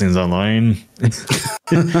the cutscenes online.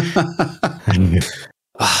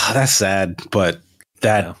 That's sad, but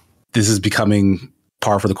this is becoming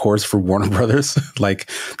par for the course for Warner Brothers.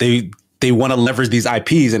 Like, they want to leverage these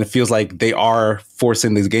IPs, and it feels like they are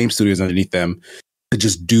forcing these game studios underneath them to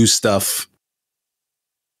just do stuff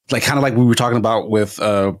like kind of like we were talking about with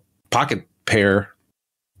Pocket Pair.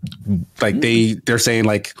 Like they're saying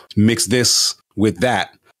like mix this with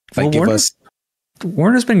that. Like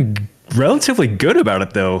Warner's been relatively good about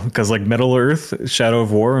it though, because like Middle Earth, Shadow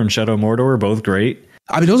of War, and Shadow of Mordor are both great.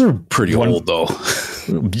 I mean, those are pretty old though.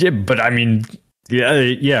 Yeah, but I mean.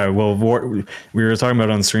 Yeah. Well, we were talking about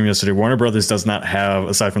it on the stream yesterday. Warner Brothers does not have,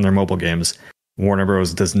 aside from their mobile games, Warner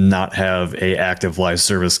Bros. Does not have a active live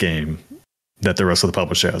service game that the rest of the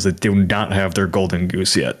publisher has. They do not have their golden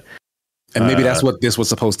goose yet. And maybe that's what this was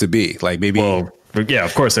supposed to be. Like maybe. Well, yeah,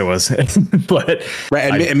 of course it was. But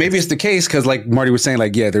right, and maybe it's the case because, like Marty was saying,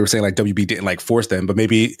 like they were saying like WB didn't like force them, but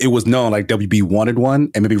maybe it was known like WB wanted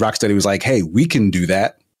one, and maybe Rocksteady was like, hey, we can do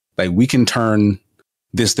that. Like we can turn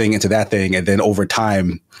this thing into that thing, and then over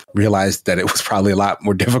time realized that it was probably a lot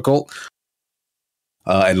more difficult.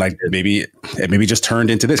 And like maybe just turned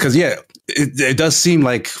into this because it does seem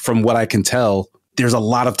like, from what I can tell, there's a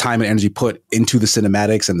lot of time and energy put into the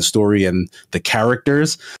cinematics and the story and the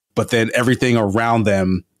characters, but then everything around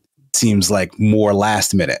them seems like more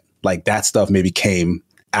last minute. Like that stuff maybe came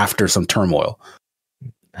after some turmoil,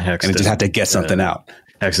 and it just had to get something out.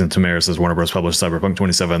 Excellent. Tamara says Warner Bros. Published Cyberpunk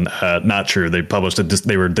 27. Not true. They published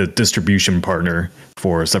they were the distribution partner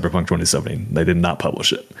for Cyberpunk 2070. They did not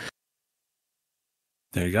publish it.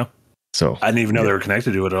 There you go. So I didn't even know they were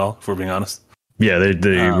connected to it at all, if we're being honest. Yeah, they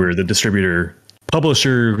were the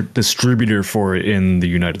publisher distributor for it in the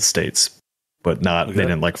United States, but not. They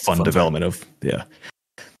didn't like fund development of. Yeah.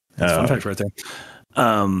 That's fun fact right there.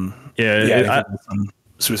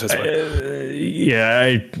 Suicide Squad.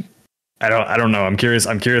 I don't know. I'm curious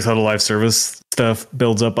how the live service stuff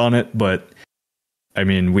builds up on it, but I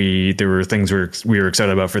mean, there were things we were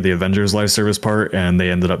excited about for the Avengers live service part, and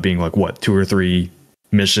they ended up being like 2 or 3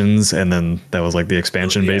 missions, and then that was like the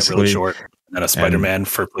expansion basically. Really short. And a Spider-Man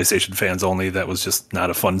for PlayStation fans only. That was just not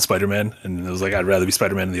a fun Spider-Man, and it was like I'd rather be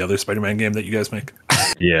Spider-Man in the other Spider-Man game that you guys make.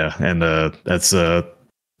 Yeah, and that's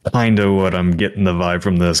kind of what I'm getting the vibe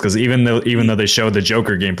from this, because even though they showed the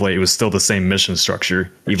Joker gameplay, it was still the same mission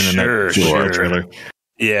structure, even in that trailer.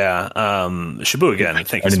 Yeah, Shabu again.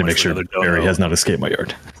 Thank you. I need to make sure Barry has not escaped my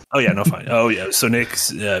yard. Oh yeah, no fine. Oh yeah. So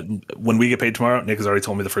Nick's when we get paid tomorrow, Nick has already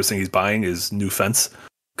told me the first thing he's buying is new fence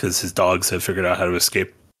because his dogs have figured out how to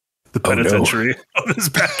escape the penitentiary of his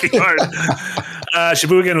backyard.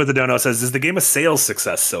 Shabu again with the dono says, "Is the game a sales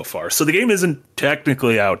success so far?" So the game isn't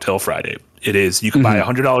technically out till Friday. It is. You can buy a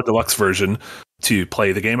 $100 deluxe version to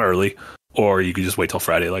play the game early, or you can just wait till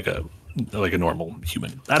Friday like a normal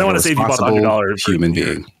human. I don't want to say if you bought the $100 human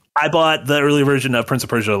being. I bought the early version of Prince of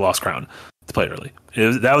Persia: Lost Crown to play it early.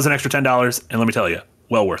 That was an extra $10, and let me tell you,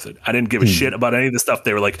 well worth it. I didn't give a shit about any of the stuff.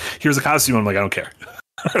 They were like, "Here's a costume." I'm like, I don't care.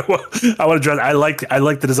 I want to dress. I like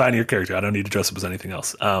the design of your character. I don't need to dress up as anything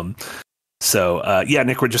else. Yeah,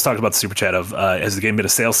 Nick, we're just talking about the super chat of has the game been a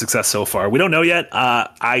sales success so far? We don't know yet.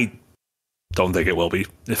 I don't think it will be,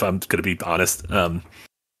 if I'm going to be honest.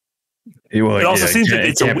 It also seems that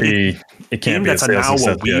it's a game that's now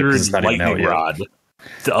a weird lightning rod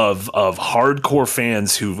of hardcore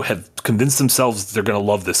fans who have convinced themselves they're going to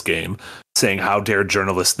love this game, saying how dare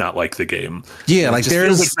journalists not like the game. Yeah, like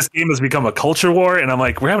feels like this game has become a culture war, and I'm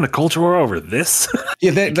like, we're having a culture war over this.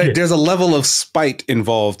 Yeah, there's a level of spite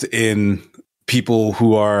involved in people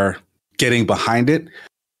who are getting behind it,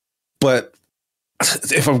 but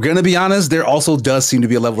if I'm going to be honest, there also does seem to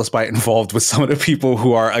be a level of spite involved with some of the people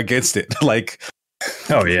who are against it. Like,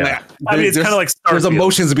 oh yeah, I mean, it's kind of like Starfield. There's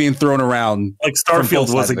emotions being thrown around. Like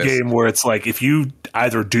Starfield was a game where it's like, if you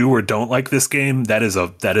either do or don't like this game, that is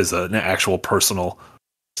an actual personal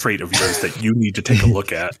trait of yours that you need to take a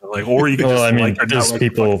look at. Like, or you can there's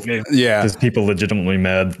people legitimately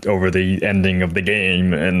mad over the ending of the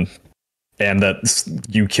game, and that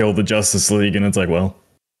you kill the Justice League, and it's like, well,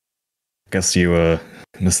 guess you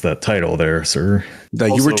missed that title there, sir. No,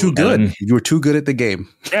 you were too good. You were too good at the game.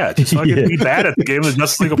 Yeah, just fucking be bad at the game. The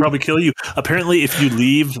Justice League will probably kill you. Apparently, if you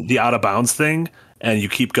leave the out of bounds thing and you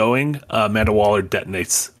keep going, Amanda Waller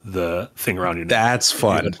detonates the thing around your neck. That's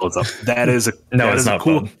fun. That is a it's not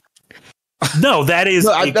cool. Fun. No, that is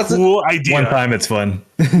a cool idea. One time it's fun.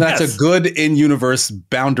 That's a good in-universe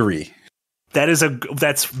boundary.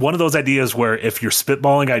 That's one of those ideas where if you're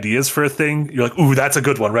spitballing ideas for a thing, you're like, ooh, that's a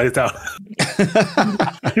good one. Write it down.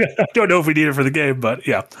 I don't know if we need it for the game, but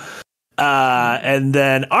yeah. And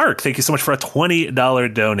then Ark, thank you so much for a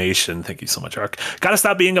 $20 donation. Thank you so much, Ark. Got to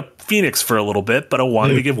stop being a Phoenix for a little bit, but I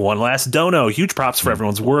wanted to give one last dono. Huge props for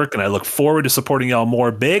everyone's work, and I look forward to supporting y'all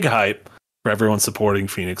more. Big hype for everyone supporting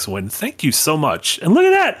Phoenix Win. Thank you so much. And look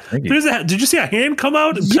at that. Did you see a hand come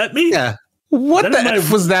out and pet me? Yeah. What the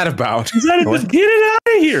F was that about? Get it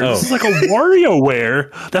out of here. This is like a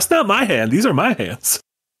WarioWare. That's not my hand. These are my hands.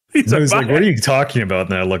 I was like, what are you talking about?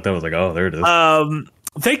 And I looked up, I was like, oh, there it is.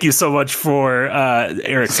 Thank you so much for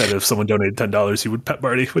Eric said if someone donated $10, he would pet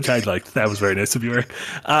Marty, which I liked. That was very nice of you, Eric.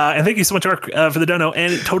 And thank you so much, Eric, for the dono.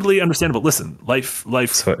 And totally understandable. Listen, life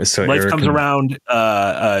comes around.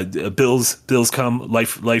 Bills come.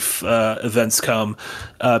 Life events come.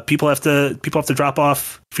 People have to drop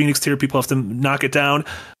off Phoenix tier. People have to knock it down.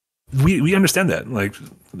 We understand that. Like,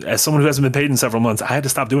 as someone who hasn't been paid in several months, I had to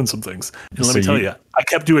stop doing some things. And let me tell you, I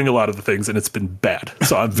kept doing a lot of the things, and it's been bad.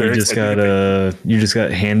 So I'm very excited. You just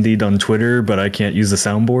got handied on Twitter, but I can't use the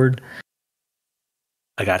soundboard.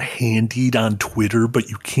 I got handied on Twitter, but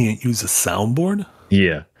you can't use a soundboard?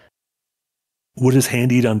 Yeah. What does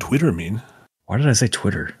handied on Twitter mean? Why did I say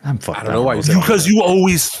Twitter? I'm fucking. I don't know why you said because you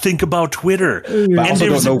always think about Twitter. But I also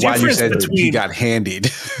don't know why you said you got handied.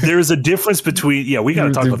 There's a difference between we got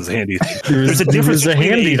to talk about this handy thing. There's a difference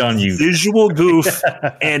between on you. Visual goof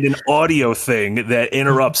and an audio thing that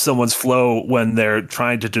interrupts someone's flow when they're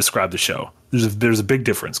trying to describe the show. There's a big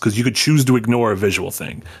difference because you could choose to ignore a visual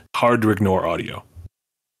thing. Hard to ignore audio.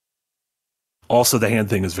 Also, the hand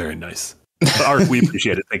thing is very nice. But Art, we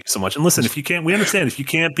appreciate it. Thank you so much. And listen, if you can't, we understand. If you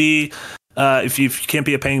can't be. If you can't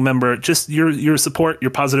be a paying member, just your support,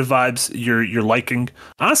 your positive vibes, your liking.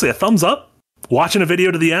 Honestly, a thumbs up, watching a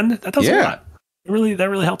video to the end, that does a lot. That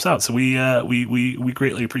really helps out. So we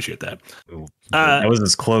greatly appreciate that. That was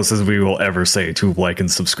as close as we will ever say to like and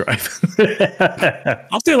subscribe.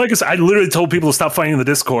 I'll say I literally told people to stop fighting in the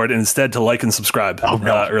Discord and instead to like and subscribe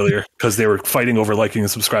earlier because they were fighting over liking and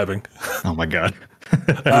subscribing. Oh my god!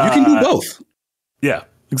 You can do both. Yeah,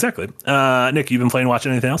 exactly. Nick, you've been playing,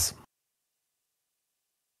 watching anything else?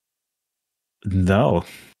 No.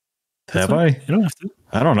 Have I? You don't have to.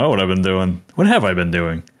 I don't know what I've been doing. What have I been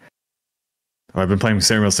doing? I've been playing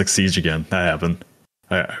Rainbow Six Siege again. That happened.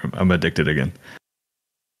 I'm addicted again.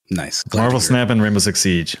 Nice. Glad Marvel to hear Snap and Rainbow Six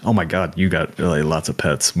Siege. Oh my God, you got really lots of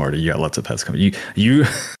pets, Marty. You got lots of pets coming. You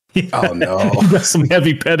Oh no. you got some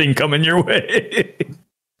heavy petting coming your way.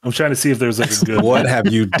 I'm trying to see if there's like a good. What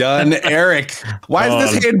have you done, Eric? Why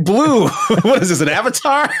is this hand blue? What is this, an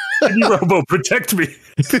avatar? Robo, protect me.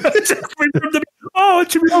 Protect me from the. Oh,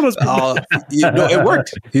 it should be almost. No, it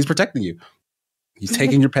worked. He's protecting you. He's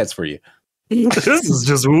taking your pets for you. This is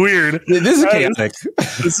just weird. This is chaotic.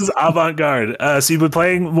 This is avant-garde. So you've been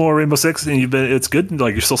playing more Rainbow Six, and it's good.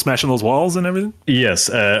 Like you're still smashing those walls and everything. Yes.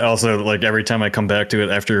 Also, like every time I come back to it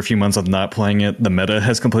after a few months of not playing it, the meta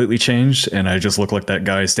has completely changed, and I just look like that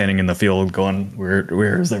guy standing in the field, going,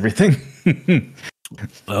 "Where is everything?"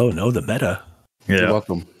 Oh no, the meta. Yeah. You're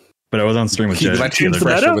welcome. But I was on stream with Keep Jay. my team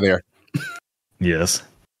fresh meta? over there. Yes.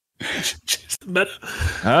 Jeez, the meta.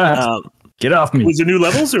 Get off me. Was there new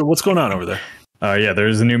levels or what's going on over there? Yeah,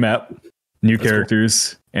 there's a new map, new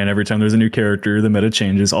characters, and every time there's a new character, the meta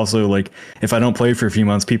changes. Also, like, if I don't play for a few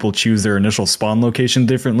months, people choose their initial spawn location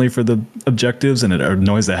differently for the objectives, and it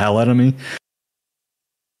annoys the hell out of me.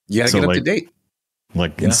 You gotta get up to date.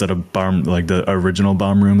 Like, instead of bomb, like the original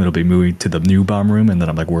bomb room, it'll be moving to the new bomb room, and then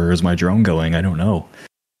I'm like, where is my drone going? I don't know.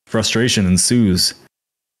 Frustration ensues.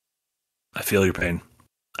 I feel your pain.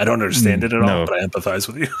 I don't understand it at all, but I empathize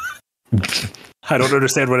with you. I don't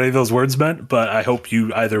understand what any of those words meant, but I hope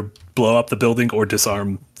you either blow up the building or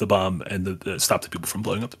disarm the bomb and stop the people from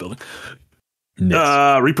blowing up the building.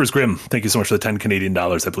 Yes. Reaper's Grim, thank you so much for the 10 Canadian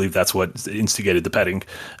dollars. I believe that's what instigated the petting.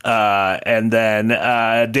 And then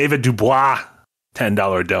David Dubois,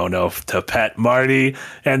 $10 dono to pet Marty.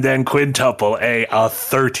 And then Quintuple, a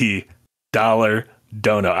 $30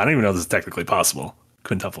 dono. I don't even know if this is technically possible.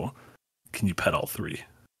 Quintuple, can you pet all three?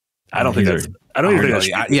 I don't think that's. I don't even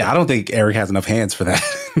think that's. I don't think Eric has enough hands for that.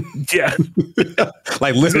 Yeah,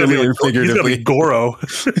 like literally and figuratively. He's Goro.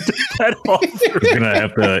 He's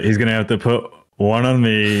gonna have to put one on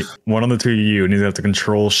me, one on the two of you, and he's gonna have to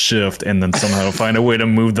control shift and then somehow find a way to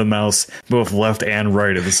move the mouse both left and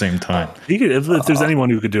right at the same time. He could, if there's anyone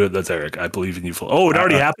who could do it, that's Eric. I believe in you. Oh, it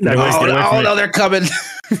already happened. No, they're coming.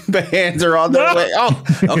 The hands are on their way. Oh,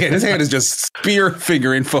 okay. This hand is just spear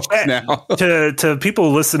fingering folks now. To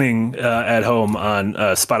people listening at home on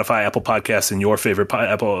Spotify, Apple Podcasts, and your favorite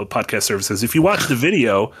Apple podcast services, if you watch the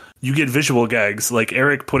video, you get visual gags like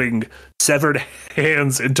Eric putting severed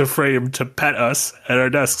hands into frame to pet us at our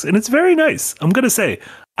desks, and it's very nice. I'm gonna say,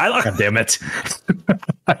 God damn it!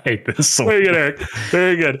 I hate this so very good, Eric.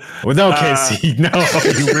 Very good. Without Casey, no,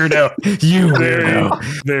 you weirdo. You weirdo.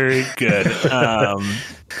 Very good.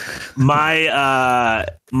 My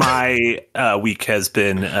week has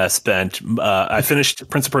been spent. I finished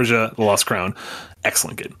Prince of Persia: The Lost Crown.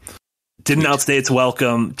 Excellent game. Didn't outstay its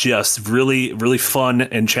welcome. Just really, really fun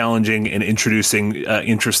and challenging, and introducing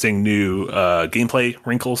interesting new gameplay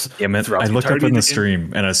wrinkles. Yeah, man. I looked up in the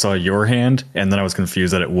stream and I saw your hand, and then I was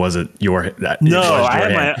confused that it wasn't your.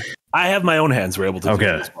 I have my own hands were able to do it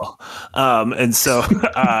as well. And so,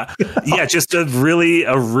 yeah, just a really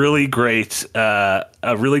great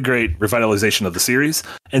revitalization of the series,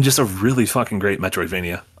 and just a really fucking great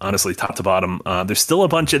Metroidvania, honestly, top to bottom. There's still a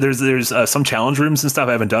bunch of, there's some challenge rooms and stuff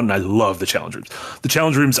I haven't done, and I love the challenge rooms. The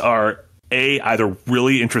challenge rooms are either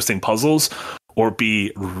really interesting puzzles, or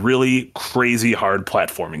B, really crazy hard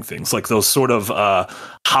platforming things, like those sort of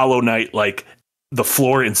Hollow Knight, like the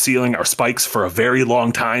floor and ceiling are spikes for a very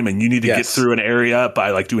long time, and you need to get through an area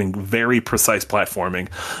by like doing very precise platforming.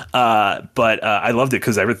 But I loved it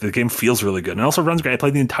because the game feels really good and also runs great. I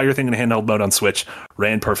played the entire thing in handheld mode on Switch,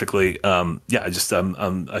 ran perfectly. I'm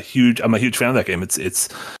a huge fan of that game. It's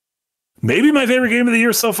maybe my favorite game of the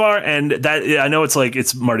year so far, and that I know it's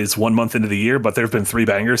 1 month into the year, but there have been 3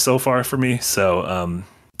 bangers so far for me. So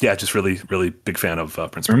yeah, just really, really big fan of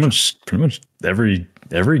Prince of Persia. Pretty much every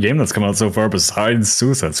game that's come out so far besides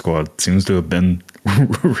Suicide Squad seems to have been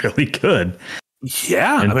really good.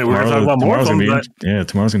 Yeah, and I mean, we're going to talk about more of them.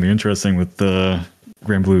 Tomorrow's going to be interesting with the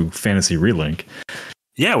Grand Blue Fantasy Relink.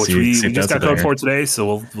 Yeah, which we just got code for today,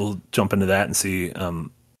 so we'll jump into that and see how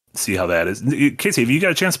that is. Casey, have you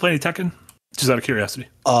got a chance to play any Tekken? Just out of curiosity.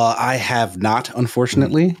 I have not,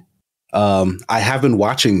 unfortunately. I have been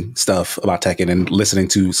watching stuff about Tekken and listening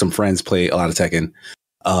to some friends play a lot of Tekken.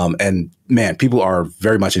 And man, people are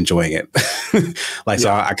very much enjoying it.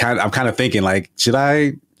 So I'm kind of thinking like, should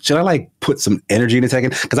I like put some energy into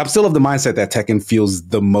Tekken? Because I'm still of the mindset that Tekken feels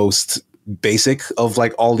the most basic of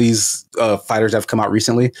like all these fighters that have come out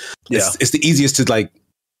recently. It's the easiest to like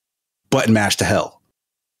button mash to hell.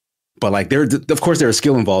 But like of course there's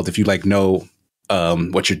skill involved if you like know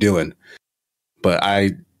what you're doing. But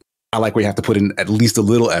I like where you have to put in at least a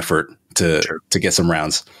little effort to get some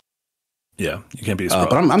rounds. Yeah, you can't be as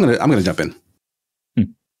but I'm gonna jump in.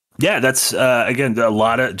 Yeah, that's again a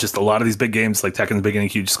lot of these big games like Tekken's big getting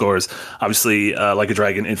huge scores. Obviously, Like a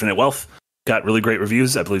Dragon, Infinite Wealth got really great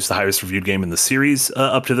reviews. I believe it's the highest reviewed game in the series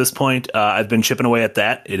up to this point. I've been chipping away at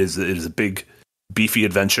that. It is a big, beefy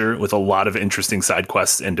adventure with a lot of interesting side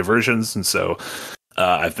quests and diversions, and so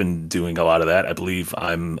I've been doing a lot of that. I believe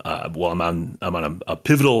I'm on a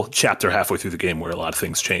pivotal chapter halfway through the game where a lot of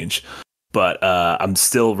things change. But I'm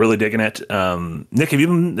still really digging it. Nick,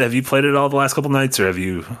 have you played it all the last couple nights, or have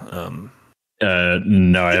you?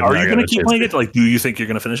 No, I haven't. Are you going to keep playing it? Like, do you think you're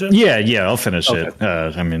going to finish it? Yeah, I'll finish it.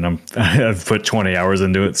 I mean, I've put 20 hours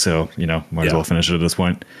into it, so might as well finish it at this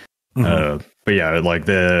point. Mm-hmm. But yeah, like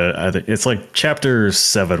I think it's like chapter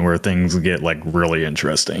 7 where things get like really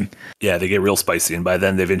interesting. Yeah, they get real spicy, and by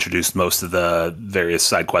then they've introduced most of the various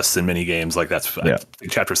side quests and mini games. Like I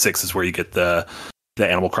think chapter 6 is where you get the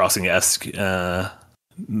Animal Crossing-esque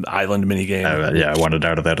island minigame. I wanted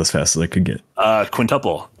out of that as fast as I could get.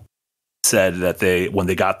 Quintuple said that when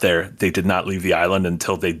they got there, they did not leave the island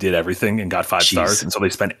until they did everything and got 5 stars. And so they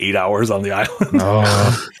spent 8 hours on the island,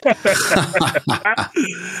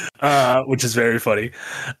 which is very funny.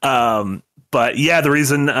 But yeah, the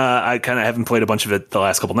reason I kind of haven't played a bunch of it the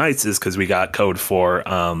last couple nights is because we got code for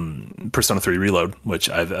Persona 3 Reload, which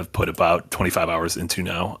I've put about 25 hours into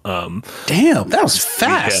now. Damn, that was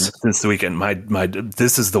fast. Since the weekend,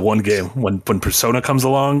 this is the one game when Persona comes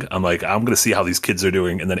along, I'm like, I'm going to see how these kids are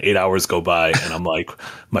doing, and then 8 hours go by, and I'm like,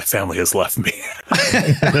 my family has left me.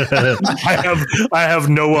 I have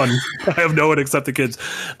no one. I have no one except the kids.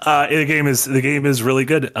 The game is really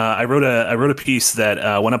good. I wrote a piece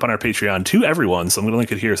that went up on our Patreon to everyone, so I'm going to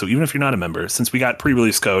link it here. So even if you're not a member, since we got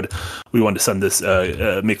pre-release code, we wanted to send this,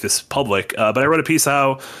 make this public. But I wrote a piece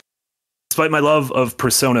how, despite my love of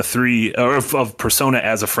Persona 3 or of Persona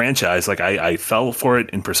as a franchise, like I fell for it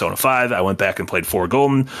in Persona 5. I went back and played 4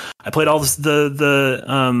 Golden. I played all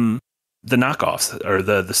the knockoffs or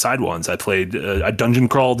the side ones. I played I dungeon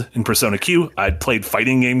crawled in Persona Q. I played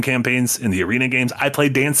fighting game campaigns in the arena games. I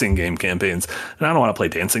played dancing game campaigns, and I don't want to play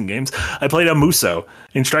dancing games. I played a Muso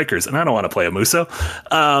in Strikers, and I don't want to play a Muso.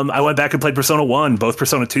 I went back and played Persona 1, both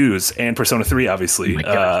Persona 2s, and Persona 3, obviously.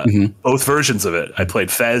 Both versions of it. I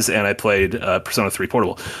played Fez, and I played Persona 3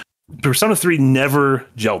 Portable. Persona 3 never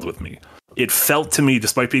gelled with me. It felt to me,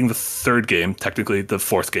 despite being the 3rd game, technically the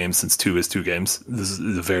 4th game, since 2 is 2 games. This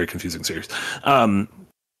is a very confusing series.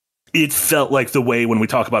 It felt like the way when we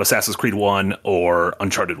talk about Assassin's Creed 1 or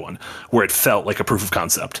Uncharted 1, where it felt like a proof of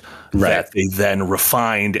concept that they then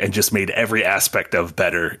refined and just made every aspect of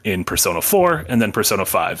better in Persona 4 and then Persona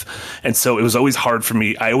 5. And so it was always hard for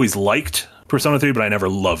me. I always liked Persona 3, but I never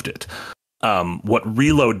loved it. What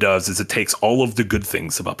Reload does is it takes all of the good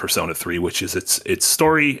things about Persona 3, which is its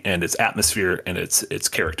story and its atmosphere and its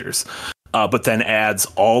characters, but then adds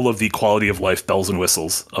all of the quality of life bells and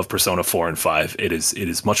whistles of Persona 4 and 5. It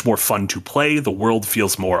is much more fun to play. The world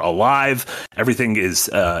feels more alive. Everything is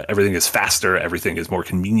faster. Everything is more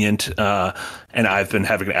convenient. And I've been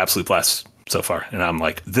having an absolute blast so far, and I'm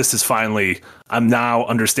like, this is finally. I'm now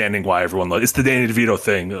understanding why everyone loves. It's the Danny DeVito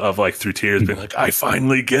thing of like through tears being like, I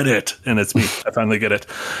finally get it, and it's me. I finally get it.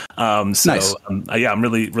 Nice. I'm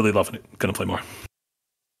really loving it. Gonna play more.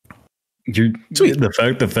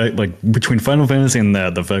 The fact like between Final Fantasy and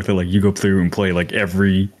the fact that like you go through and play like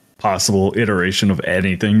every possible iteration of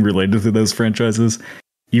anything related to those franchises.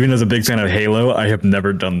 Even as a big fan of Halo, I have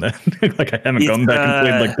never done that. Like I haven't gone back and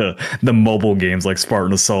played like the mobile games like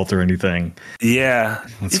Spartan Assault or anything. Yeah,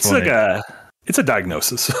 it's funny. It's a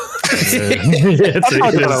diagnosis. This is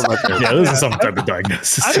some type of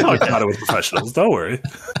diagnosis. I talked about it with professionals. Don't worry.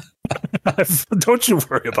 Don't you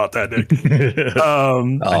worry about that, Nick.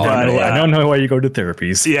 I don't know why you go to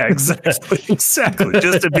therapies. Yeah, exactly.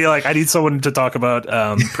 Just to be like, I need someone to talk about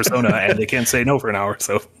Persona, and they can't say no for an hour.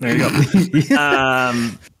 So there you go.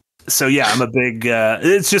 So yeah, I'm a big.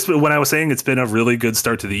 It's just when I was saying it's been a really good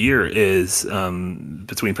start to the year is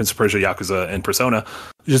between Prince of Persia, Yakuza, and Persona.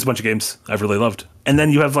 Just a bunch of games I've really loved. And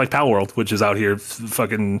then you have like Pal World, which is out here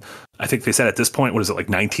fucking. I think they said at this point, what is it, like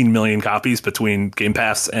 19 million copies between Game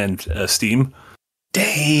Pass and Steam.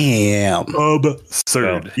 Damn,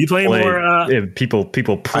 absurd. You play more? People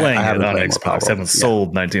playing it on Xbox haven't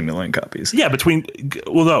sold 19 million copies. Yeah, 19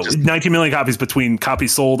 million copies between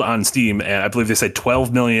copies sold on Steam, and I believe they said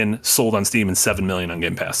 12 million sold on Steam and 7 million on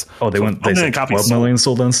Game Pass. Oh, they said 12 million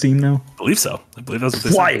sold on Steam now? I believe so. I believe that's what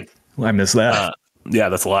they said. Why? I missed that. Yeah,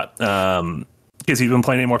 that's a lot. Casey, you been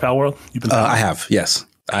playing any more Pal World? I have, yes.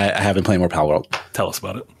 I have been playing more Pal World. Tell us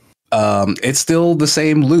about it. It's still the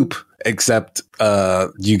same loop, except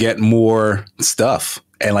you get more stuff,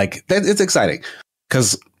 and like it's exciting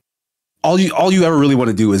because all you ever really want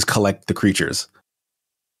to do is collect the creatures,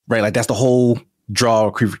 right? Like that's the whole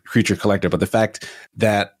draw creature collector. But the fact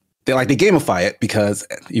that they gamify it, because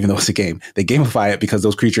even though it's a game, they gamify it because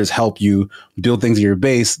those creatures help you build things in your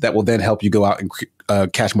base that will then help you go out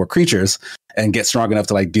and catch more creatures and get strong enough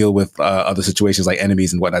to like deal with other situations like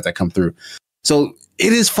enemies and whatnot that come through. So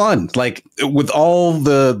it is fun. Like with all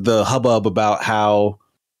the hubbub about how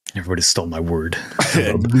everybody stole my word.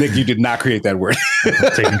 Nick, you did not create that word.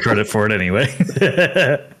 I'm taking credit for it anyway.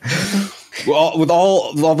 Well, with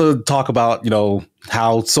all the talk about,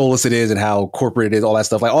 how soulless it is and how corporate it is, all that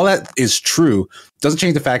stuff, like all that is true. Doesn't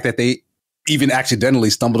change the fact that they even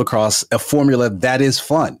accidentally stumbled across a formula that is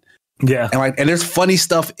fun. Yeah. And there's funny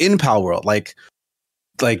stuff in Pal World. Like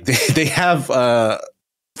they have,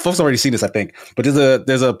 folks already seen this, I think, but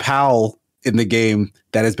there's a pal in the game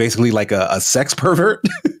that is basically like a sex pervert.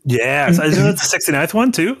 Yeah. So isn't it the 69th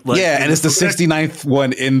one too? And it's the 69th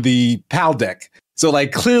one in the PAL deck. So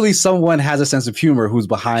like clearly someone has a sense of humor who's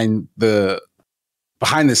behind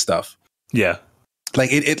this stuff. Yeah. Like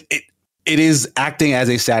it is acting as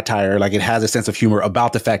a satire. Like it has a sense of humor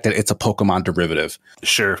about the fact that it's a Pokemon derivative.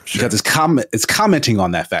 Sure. Because it's commenting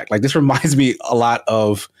on that fact. Like this reminds me a lot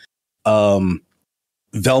of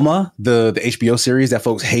Velma, the HBO series that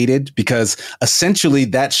folks hated, because essentially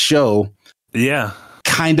that show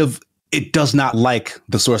kind of it does not like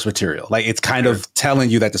the source material. Like it's kind of telling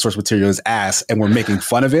you that the source material is ass and we're making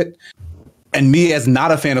fun of it. And me, as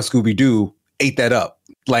not a fan of Scooby-Doo, ate that up.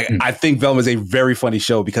 Like I think Velma is a very funny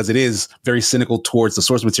show because it is very cynical towards the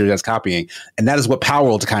source material that's copying. And that is what Power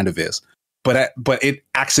World kind of is. But it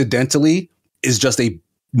accidentally is just a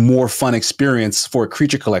more fun experience for a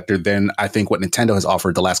creature collector than I think what Nintendo has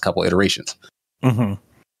offered the last couple iterations. Mm-hmm.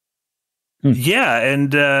 Yeah,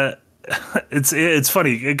 and it's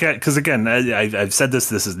funny because again, I've said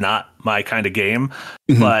this is not my kind of game,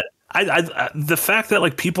 but I the fact that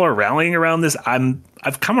like people are rallying around this,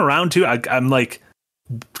 I've come around to. I'm like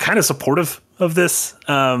kind of supportive of this.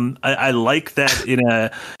 I like that in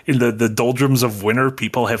the doldrums of winter,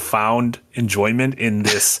 people have found enjoyment in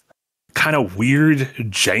this kind of weird,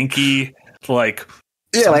 janky, like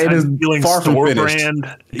it is feeling far from store finished. brand.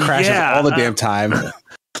 It crashes all the damn time.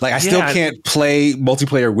 Like I still can't play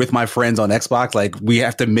multiplayer with my friends on Xbox. Like we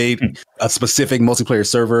have to make a specific multiplayer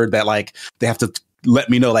server that like they have to let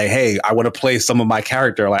me know like, hey, I want to play some of my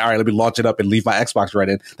character. Like, all right, let me launch it up and leave my Xbox right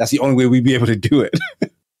in. That's the only way we'd be able to do it.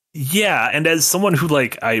 Yeah, and as someone who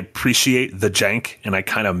like I appreciate the jank and I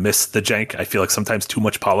kind of miss the jank, I feel like sometimes too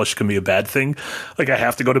much polish can be a bad thing. Like I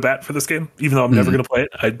have to go to bat for this game, even though I'm never going to play it.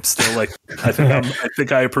 I'm still like I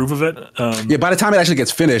think I approve of it. By the time it actually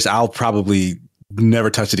gets finished, I'll probably never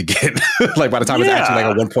touch it again. Like by the time it's actually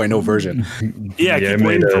like a 1.0 version. Yeah, I keep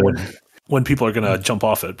waiting for when people are going to jump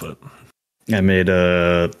off it, but I made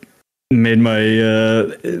my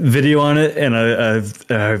video on it, and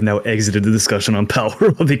I've now exited the discussion on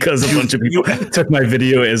Power because a bunch of people took my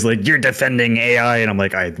video as like, you're defending AI, and I'm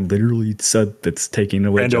like, I literally said it's taking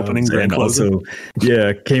away grand jobs, opening, grand and also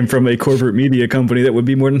came from a corporate media company that would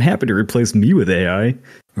be more than happy to replace me with AI,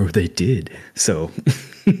 or they did. So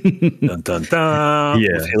dun, dun, dun.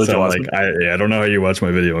 Yeah, so I'm like, I don't know how you watch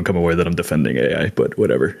my video and come away that I'm defending AI, but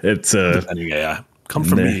whatever. It's defending AI. Come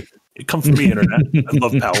from me. Come from me, internet. I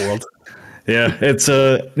love Power World. Yeah, it's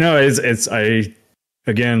my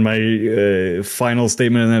final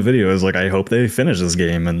statement in that video is like, I hope they finish this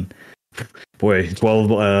game, and boy,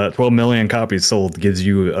 12 million copies sold gives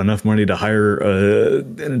you enough money to hire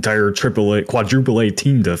an entire quadruple A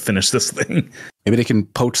team to finish this thing. Maybe they can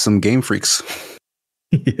poach some Game Freaks.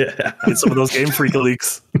 Yeah, get some of those Game Freak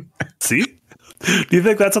leaks. See, do you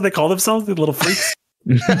think that's what they call themselves, the little freaks?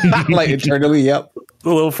 Like internally, yep.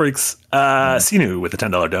 The little freaks. Sinu with the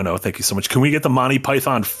 $10 dono. Thank you so much. Can we get the Monty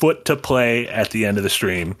Python foot to play at the end of the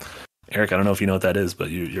stream? Eric, I don't know if you know what that is, but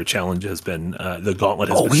your challenge has been the gauntlet.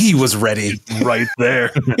 He was ready right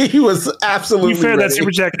there. He was absolutely ready. Ready. That super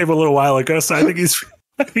chat came a little while ago, so I think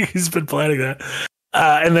he's been planning that.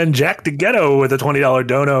 And then Jack DeGhetto with a $20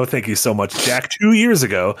 dono. Thank you so much, Jack. 2 years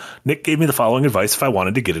ago, Nick gave me the following advice if I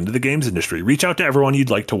wanted to get into the games industry. Reach out to everyone you'd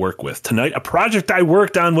like to work with. Tonight, a project I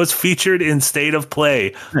worked on was featured in State of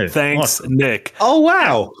Play. Hey, thanks, awesome. Nick. Oh,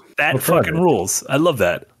 wow. That fucking rules. I love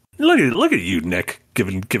that. Look at you, Nick,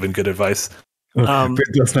 giving good advice.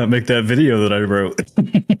 Let's not make that video that I wrote.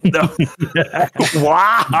 No.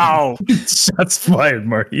 Wow. Shots fired,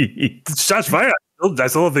 Marty. Shots fired. I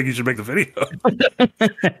still don't think you should make the video.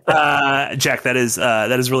 Jack, that is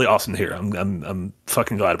really awesome to hear. I'm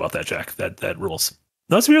fucking glad about that, Jack. That rules.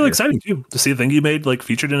 That's really exciting too, to see a thing you made like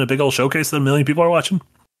featured in a big old showcase that 1 million people are watching.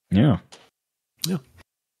 Yeah.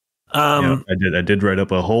 I did write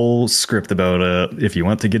up a whole script about if you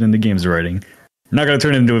want to get into games writing. I'm not going to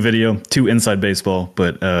turn it into a video, too inside baseball,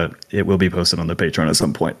 but it will be posted on the Patreon at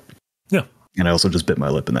some point. Yeah. And I also just bit my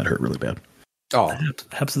lip, and that hurt really bad. Oh,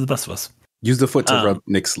 happens to the best of us. Use the foot to rub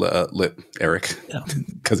Nick's lip, Eric. Yeah.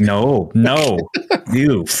 No.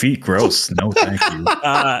 Ew, feet gross. No, thank you.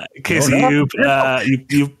 Casey,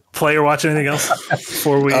 you play or watch anything else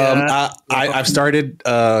before we? I've started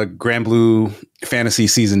Grand Blue Fantasy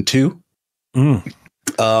Season 2.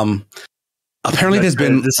 Apparently, there's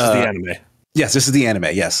been this is the anime. Yes, this is the anime.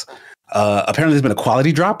 Yes. Apparently, there's been a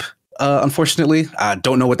quality drop. Unfortunately, I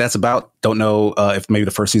don't know what that's about. Don't know if maybe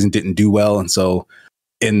the first season didn't do well, and so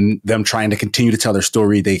in them trying to continue to tell their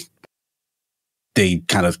story, they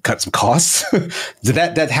kind of cut some costs.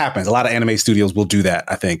 that happens. A lot of anime studios will do that,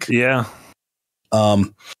 I think. Yeah.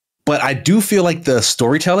 But I do feel like the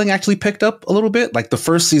storytelling actually picked up a little bit. Like the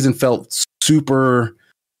first season felt super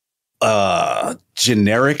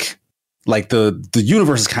generic. Like the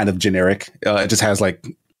universe is kind of generic. It just has like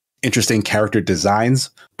interesting character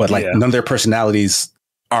designs, but like none of their personalities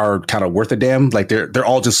are kind of worth a damn. Like they're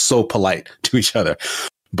all just so polite to each other.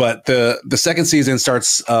 But the second season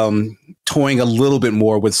starts toying a little bit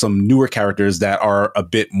more with some newer characters that are a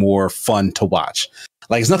bit more fun to watch.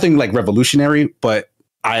 Like it's nothing like revolutionary, but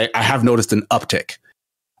I have noticed an uptick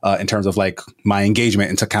in terms of like my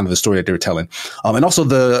engagement into kind of the story that they were telling. And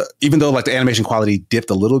also even though like the animation quality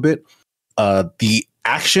dipped a little bit, the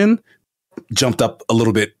action jumped up a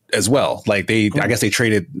little bit as well. Like I guess they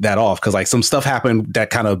traded that off because like some stuff happened that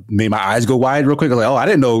kind of made my eyes go wide real quick. I was like, oh, I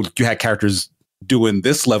didn't know you had characters doing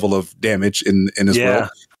this level of damage in this world.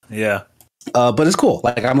 Yeah. But it's cool.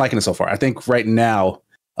 Like I'm liking it so far. I think right now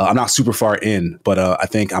I'm not super far in, but I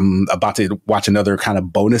think I'm about to watch another kind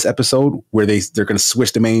of bonus episode where they're going to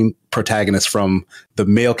switch the main protagonist from the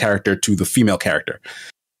male character to the female character.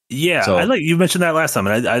 Yeah, so, I like you mentioned that last time,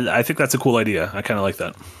 and I think that's a cool idea. I kind of like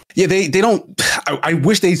that. Yeah, they don't. I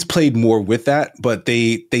wish they played more with that, but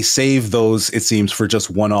they save those, it seems, for just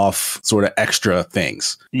one-off sort of extra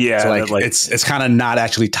things. Yeah, so like it's kind of not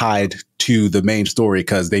actually tied to the main story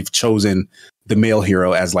because they've chosen the male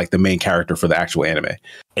hero as like the main character for the actual anime.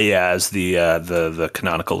 Yeah, as the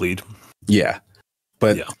canonical lead. Yeah,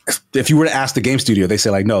 but if you were to ask the game studio, they say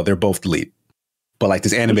like, no, they're both the lead. But like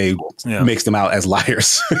this anime makes them out as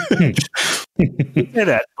liars. Say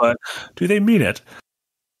that, but do they mean it?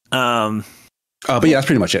 But yeah, that's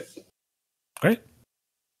pretty much it. Great.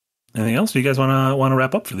 Anything else? Do you guys want to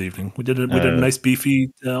wrap up for the evening? We did a nice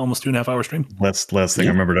beefy almost 2.5 hour stream. Last thing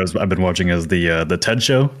I remembered I've been watching is the TED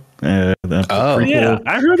show. Yeah,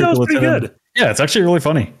 I heard that was pretty good. Yeah, it's actually really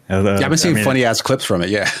funny. I've been seeing funny ass clips from it.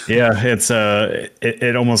 Yeah, it's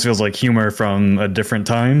it almost feels like humor from a different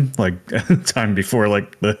time, like time before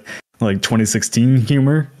like the 2016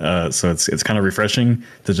 humor. So it's kind of refreshing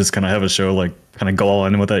to just kind of have a show like kind of go all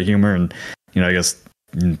in with that humor, and I guess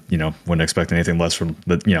wouldn't expect anything less from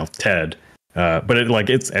the TED. But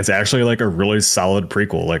it's actually like a really solid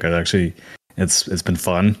prequel. Like it's been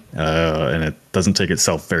fun, and it doesn't take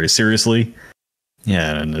itself very seriously.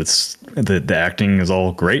 Yeah, and it's the acting is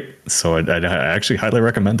all great, so I actually highly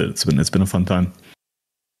recommend it. It's been a fun time.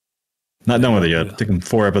 Not done with it yet. Taking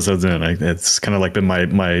 4 episodes in, it's kind of like been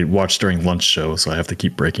my watch during lunch show, so I have to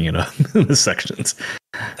keep breaking it up into sections.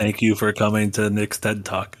 Thank you for coming to Nick's TED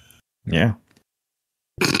Talk. Yeah.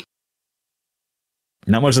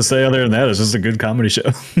 Not much to say other than that. It's just a good comedy show.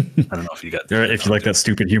 I don't know if you got. If you like that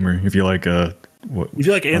stupid humor, if you like if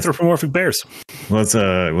you like anthropomorphic bears, what's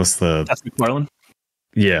the? That's McFarlane.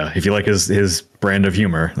 Yeah, if you like his brand of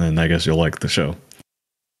humor, then I guess you'll like the show.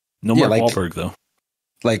 No more Wahlberg though.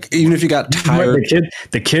 Like even if you got tired,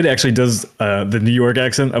 the kid actually does the New York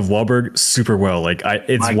accent of Wahlberg super well. Like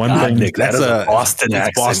it's My one God, thing. Nick, that's a Boston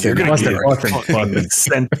accent. Boston. You're gonna get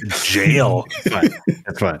sent to jail.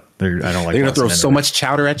 That's fine. I don't like. They're gonna Boston throw so much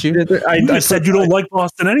chowder at you. I said you don't like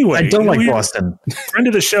Boston anyway. I don't like Boston. Friend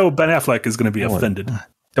of the show, Ben Affleck, is going to be offended.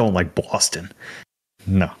 Don't like Boston.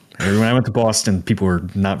 No. When I went to Boston, people were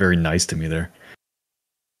not very nice to me there.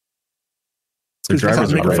 The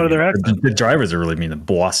drivers are really mean in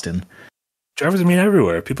Boston. Drivers are mean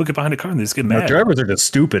everywhere. People get behind a car and they just get mad. No, drivers are just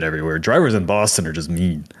stupid everywhere. Drivers in Boston are just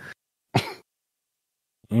mean. I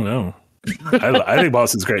don't know. I think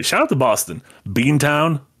Boston's great. Shout out to Boston.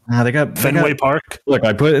 Beantown. They got Fenway Park. Look,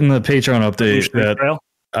 I put in the Patreon update that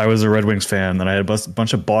I was a Red Wings fan, and I had a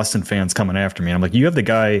bunch of Boston fans coming after me. And I'm like, you have the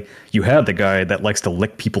guy that likes to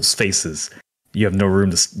lick people's faces. You have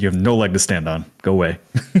no leg to stand on. Go away.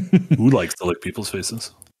 Who likes to lick people's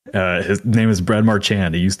faces? His name is Brad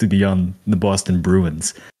Marchand. He used to be on the Boston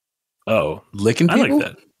Bruins. Oh, licking people? I like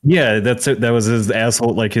that. Yeah, that was his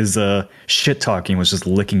asshole. Like his shit talking was just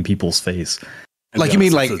licking people's face. Like you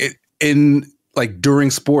mean like in like during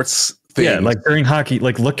sports things? Yeah, like during hockey.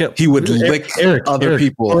 Like look at he would lick other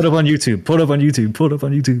people. Pull it up on YouTube. Pull it up on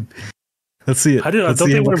YouTube. Let's see it. Don't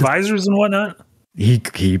they wear visors and whatnot? He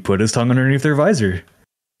put his tongue underneath their visor.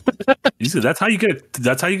 That's how you get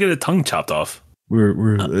a tongue chopped off.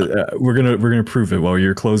 We're gonna prove it while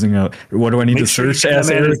you're closing out. What do I need to search?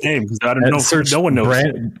 Ask his name because I don't know. No one knows.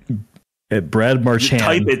 Brad Marchand.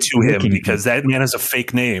 Type it to him because that man has a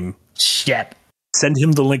fake name. Shit. Send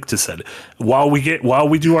him the link to send. While we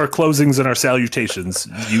do our closings and our salutations,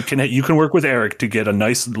 you can work with Eric to get a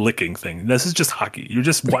nice licking thing. This is just hockey. We're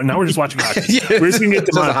just watching hockey. Yeah, we're just gonna get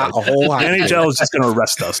demonetized. The NHL is just gonna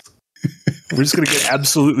arrest us. We're just gonna get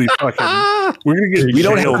absolutely fucking. We're gonna get. We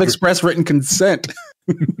don't have express written consent.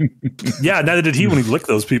 Yeah, neither did he when he licked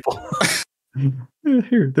those people.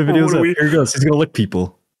 Here, the video's up. Here he goes. He's gonna lick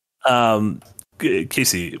people.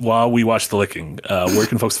 Casey, while we watch the licking, where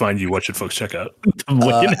can folks find you? What should folks check out?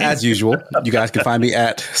 As usual, you guys can find me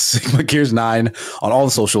at Sigma Gears 9 on all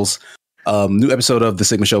the socials. New episode of the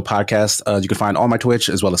Sigma Show podcast. You can find on my Twitch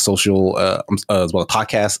as well as social, as well as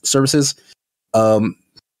podcast services.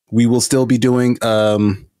 We will still be doing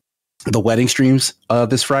the wedding streams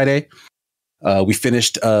this Friday. We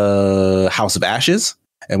finished House of Ashes,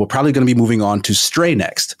 and we're probably going to be moving on to Stray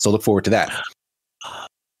next. So look forward to that.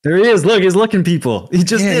 There he is. Look, he's looking people. He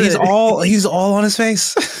just he's all on his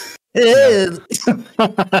face. Chad,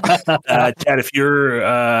 if you're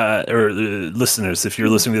or listeners, if you're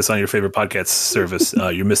listening to this on your favorite podcast service,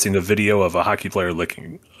 you're missing a video of a hockey player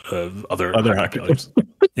licking other hockey players.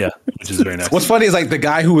 Yeah, which is very nice. What's funny is like the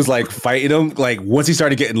guy who was like fighting him, like once he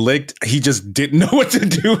started getting licked, he just didn't know what to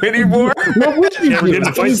do anymore. What would you do?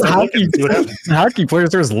 Hockey player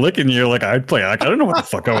starts licking you, like I'd play. Like I don't know what the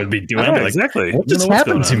fuck I would be doing. Yeah, like, exactly. What just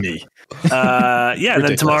happened to me? Yeah, and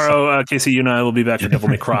then tomorrow, Casey, you and I will be back for Devil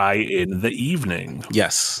May Cry in the evening.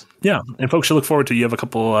 Yes. Yeah, and folks should look forward to. You have a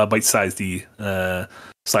couple bite-sized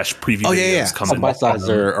slash preview videos coming. Some bite-sized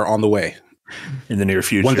are on the way in the near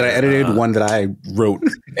future. One that I edited, one that I wrote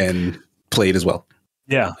and played as well.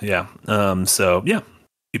 Yeah. So yeah,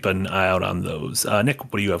 keep an eye out on those. Nick,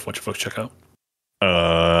 what do you have? What should folks check out?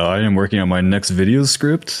 I am working on my next video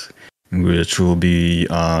script, which will be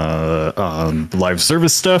live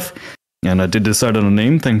service stuff, and I did decide on a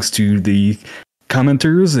name thanks to the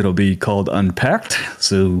commenters. It'll be called Unpacked.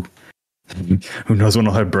 So who knows when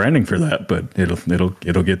I'll have branding for that, but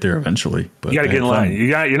it'll get there eventually. But you got to get in line.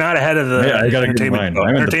 You're not ahead of the entertainment.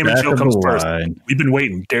 Entertainment show comes first. We've been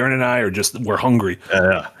waiting. Darren and I we're hungry.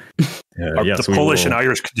 The Polish and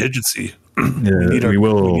Irish contingency. We need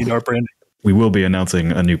our branding. We will be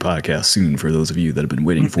announcing a new podcast soon for those of you that have been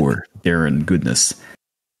waiting for Darren Goodness.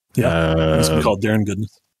 Yeah, it's called Darren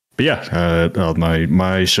Goodness. But yeah,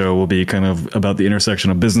 my show will be kind of about the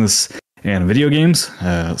intersection of business and video games.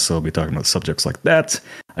 So I'll be talking about subjects like that.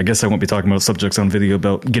 I guess I won't be talking about subjects on video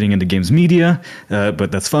about getting into games media,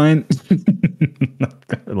 but that's fine.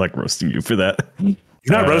 I like roasting you for that.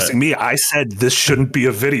 You're not roasting me. I said this shouldn't be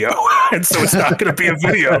a video, and so it's not going to be a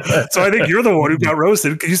video. So I think you're the one who got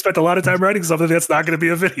roasted because you spent a lot of time writing something that's not going to be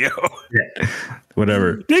a video. Yeah.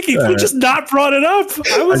 Whatever. Nicky, you just not brought it up.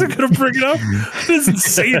 I wasn't going to bring it up. It's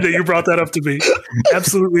insane that you brought that up to me.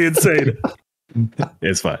 Absolutely insane.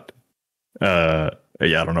 It's fine. Yeah,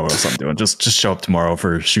 I don't know what else I'm doing. Just show up tomorrow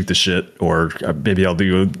for Shoot the Shit, or maybe I'll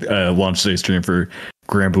do a launch day stream for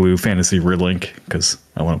Grand Blue Fantasy Firelink because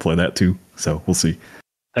I want to play that too. So we'll see.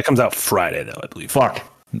 That comes out Friday, though, I believe. Fuck.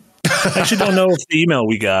 I actually don't know if the email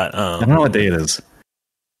we got. I don't know what day it is.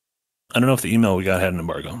 I don't know if the email we got had an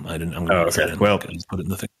embargo. I didn't. I'm going to well, just put it in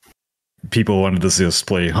the thing. People wanted to see us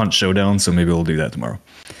play Hunt Showdown, so maybe we'll do that tomorrow.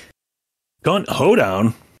 Hunt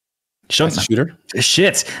Hoedown? Shunt shooter?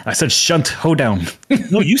 Shit. I said Shunt Hoedown.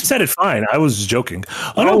 No, you said it fine. I was joking.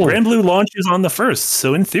 Oh, no, Grand Blue launches on the 1st.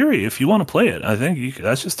 So in theory, if you want to play it, I think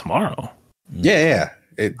that's just tomorrow. Yeah.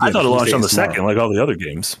 I thought it launched on the 2nd, like all the other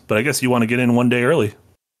games. But I guess you want to get in one day early.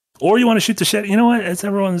 Or you want to shoot the shit. You know what? It's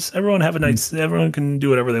everyone have a nice. Everyone can do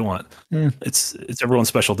whatever they want. It's everyone's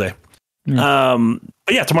special day. But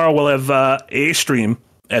yeah, tomorrow we'll have a stream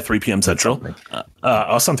at 3 p.m. Central.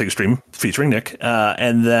 Something stream featuring Nick.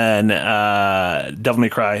 And then Devil May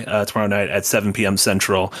Cry tomorrow night at 7 p.m.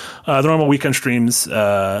 Central. The normal weekend streams,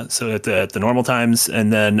 so at the normal times.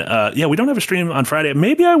 And then, we don't have a stream on Friday.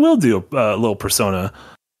 Maybe I will do a little Persona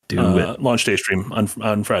launch day stream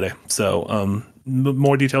on Friday. So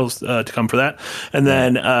more details to come for that. And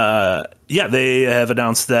then, they have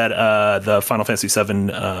announced that the Final Fantasy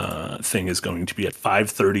VII thing is going to be at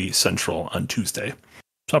 5:30 Central on Tuesday.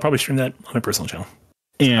 So I'll probably stream that on my personal channel.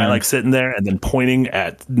 And I like sitting there and then pointing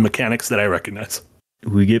at mechanics that I recognize.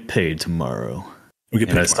 we get paid tomorrow. We get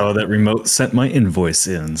And paid I saw that remote sent my invoice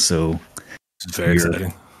in, so It's very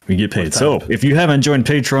exciting. we get paid. So if you haven't joined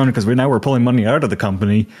Patreon, because we're pulling money out of the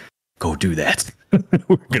company, go do that.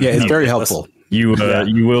 It's very helpful. You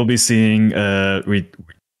will be seeing.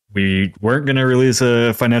 We weren't going to release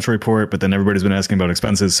a financial report, but then everybody's been asking about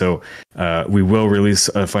expenses, so we will release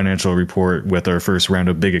a financial report with our first round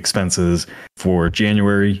of big expenses for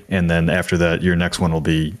January, and then after that, your next one will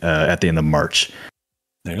be at the end of March.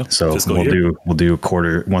 There you go. So we'll do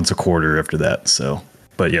once a quarter after that. So,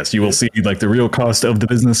 but yes, you will see like the real cost of the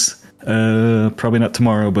business. Probably not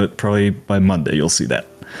tomorrow, but probably by Monday you'll see that.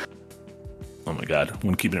 Oh my God,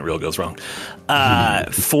 when keeping it real goes wrong.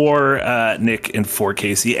 For Nick and for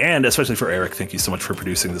Casey, and especially for Eric, thank you so much for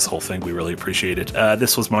producing this whole thing. We really appreciate it.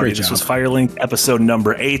 This was Marty. This was Firelink, episode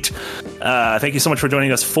number 8. Thank you so much for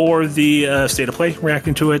joining us for the State of Play,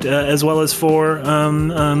 reacting to it, as well as for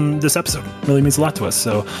this episode. Really means a lot to us.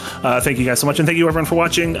 So thank you guys so much, and thank you everyone for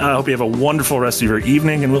watching. I hope you have a wonderful rest of your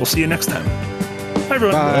evening, and we'll see you next time. Bye,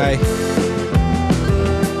 everyone. Bye.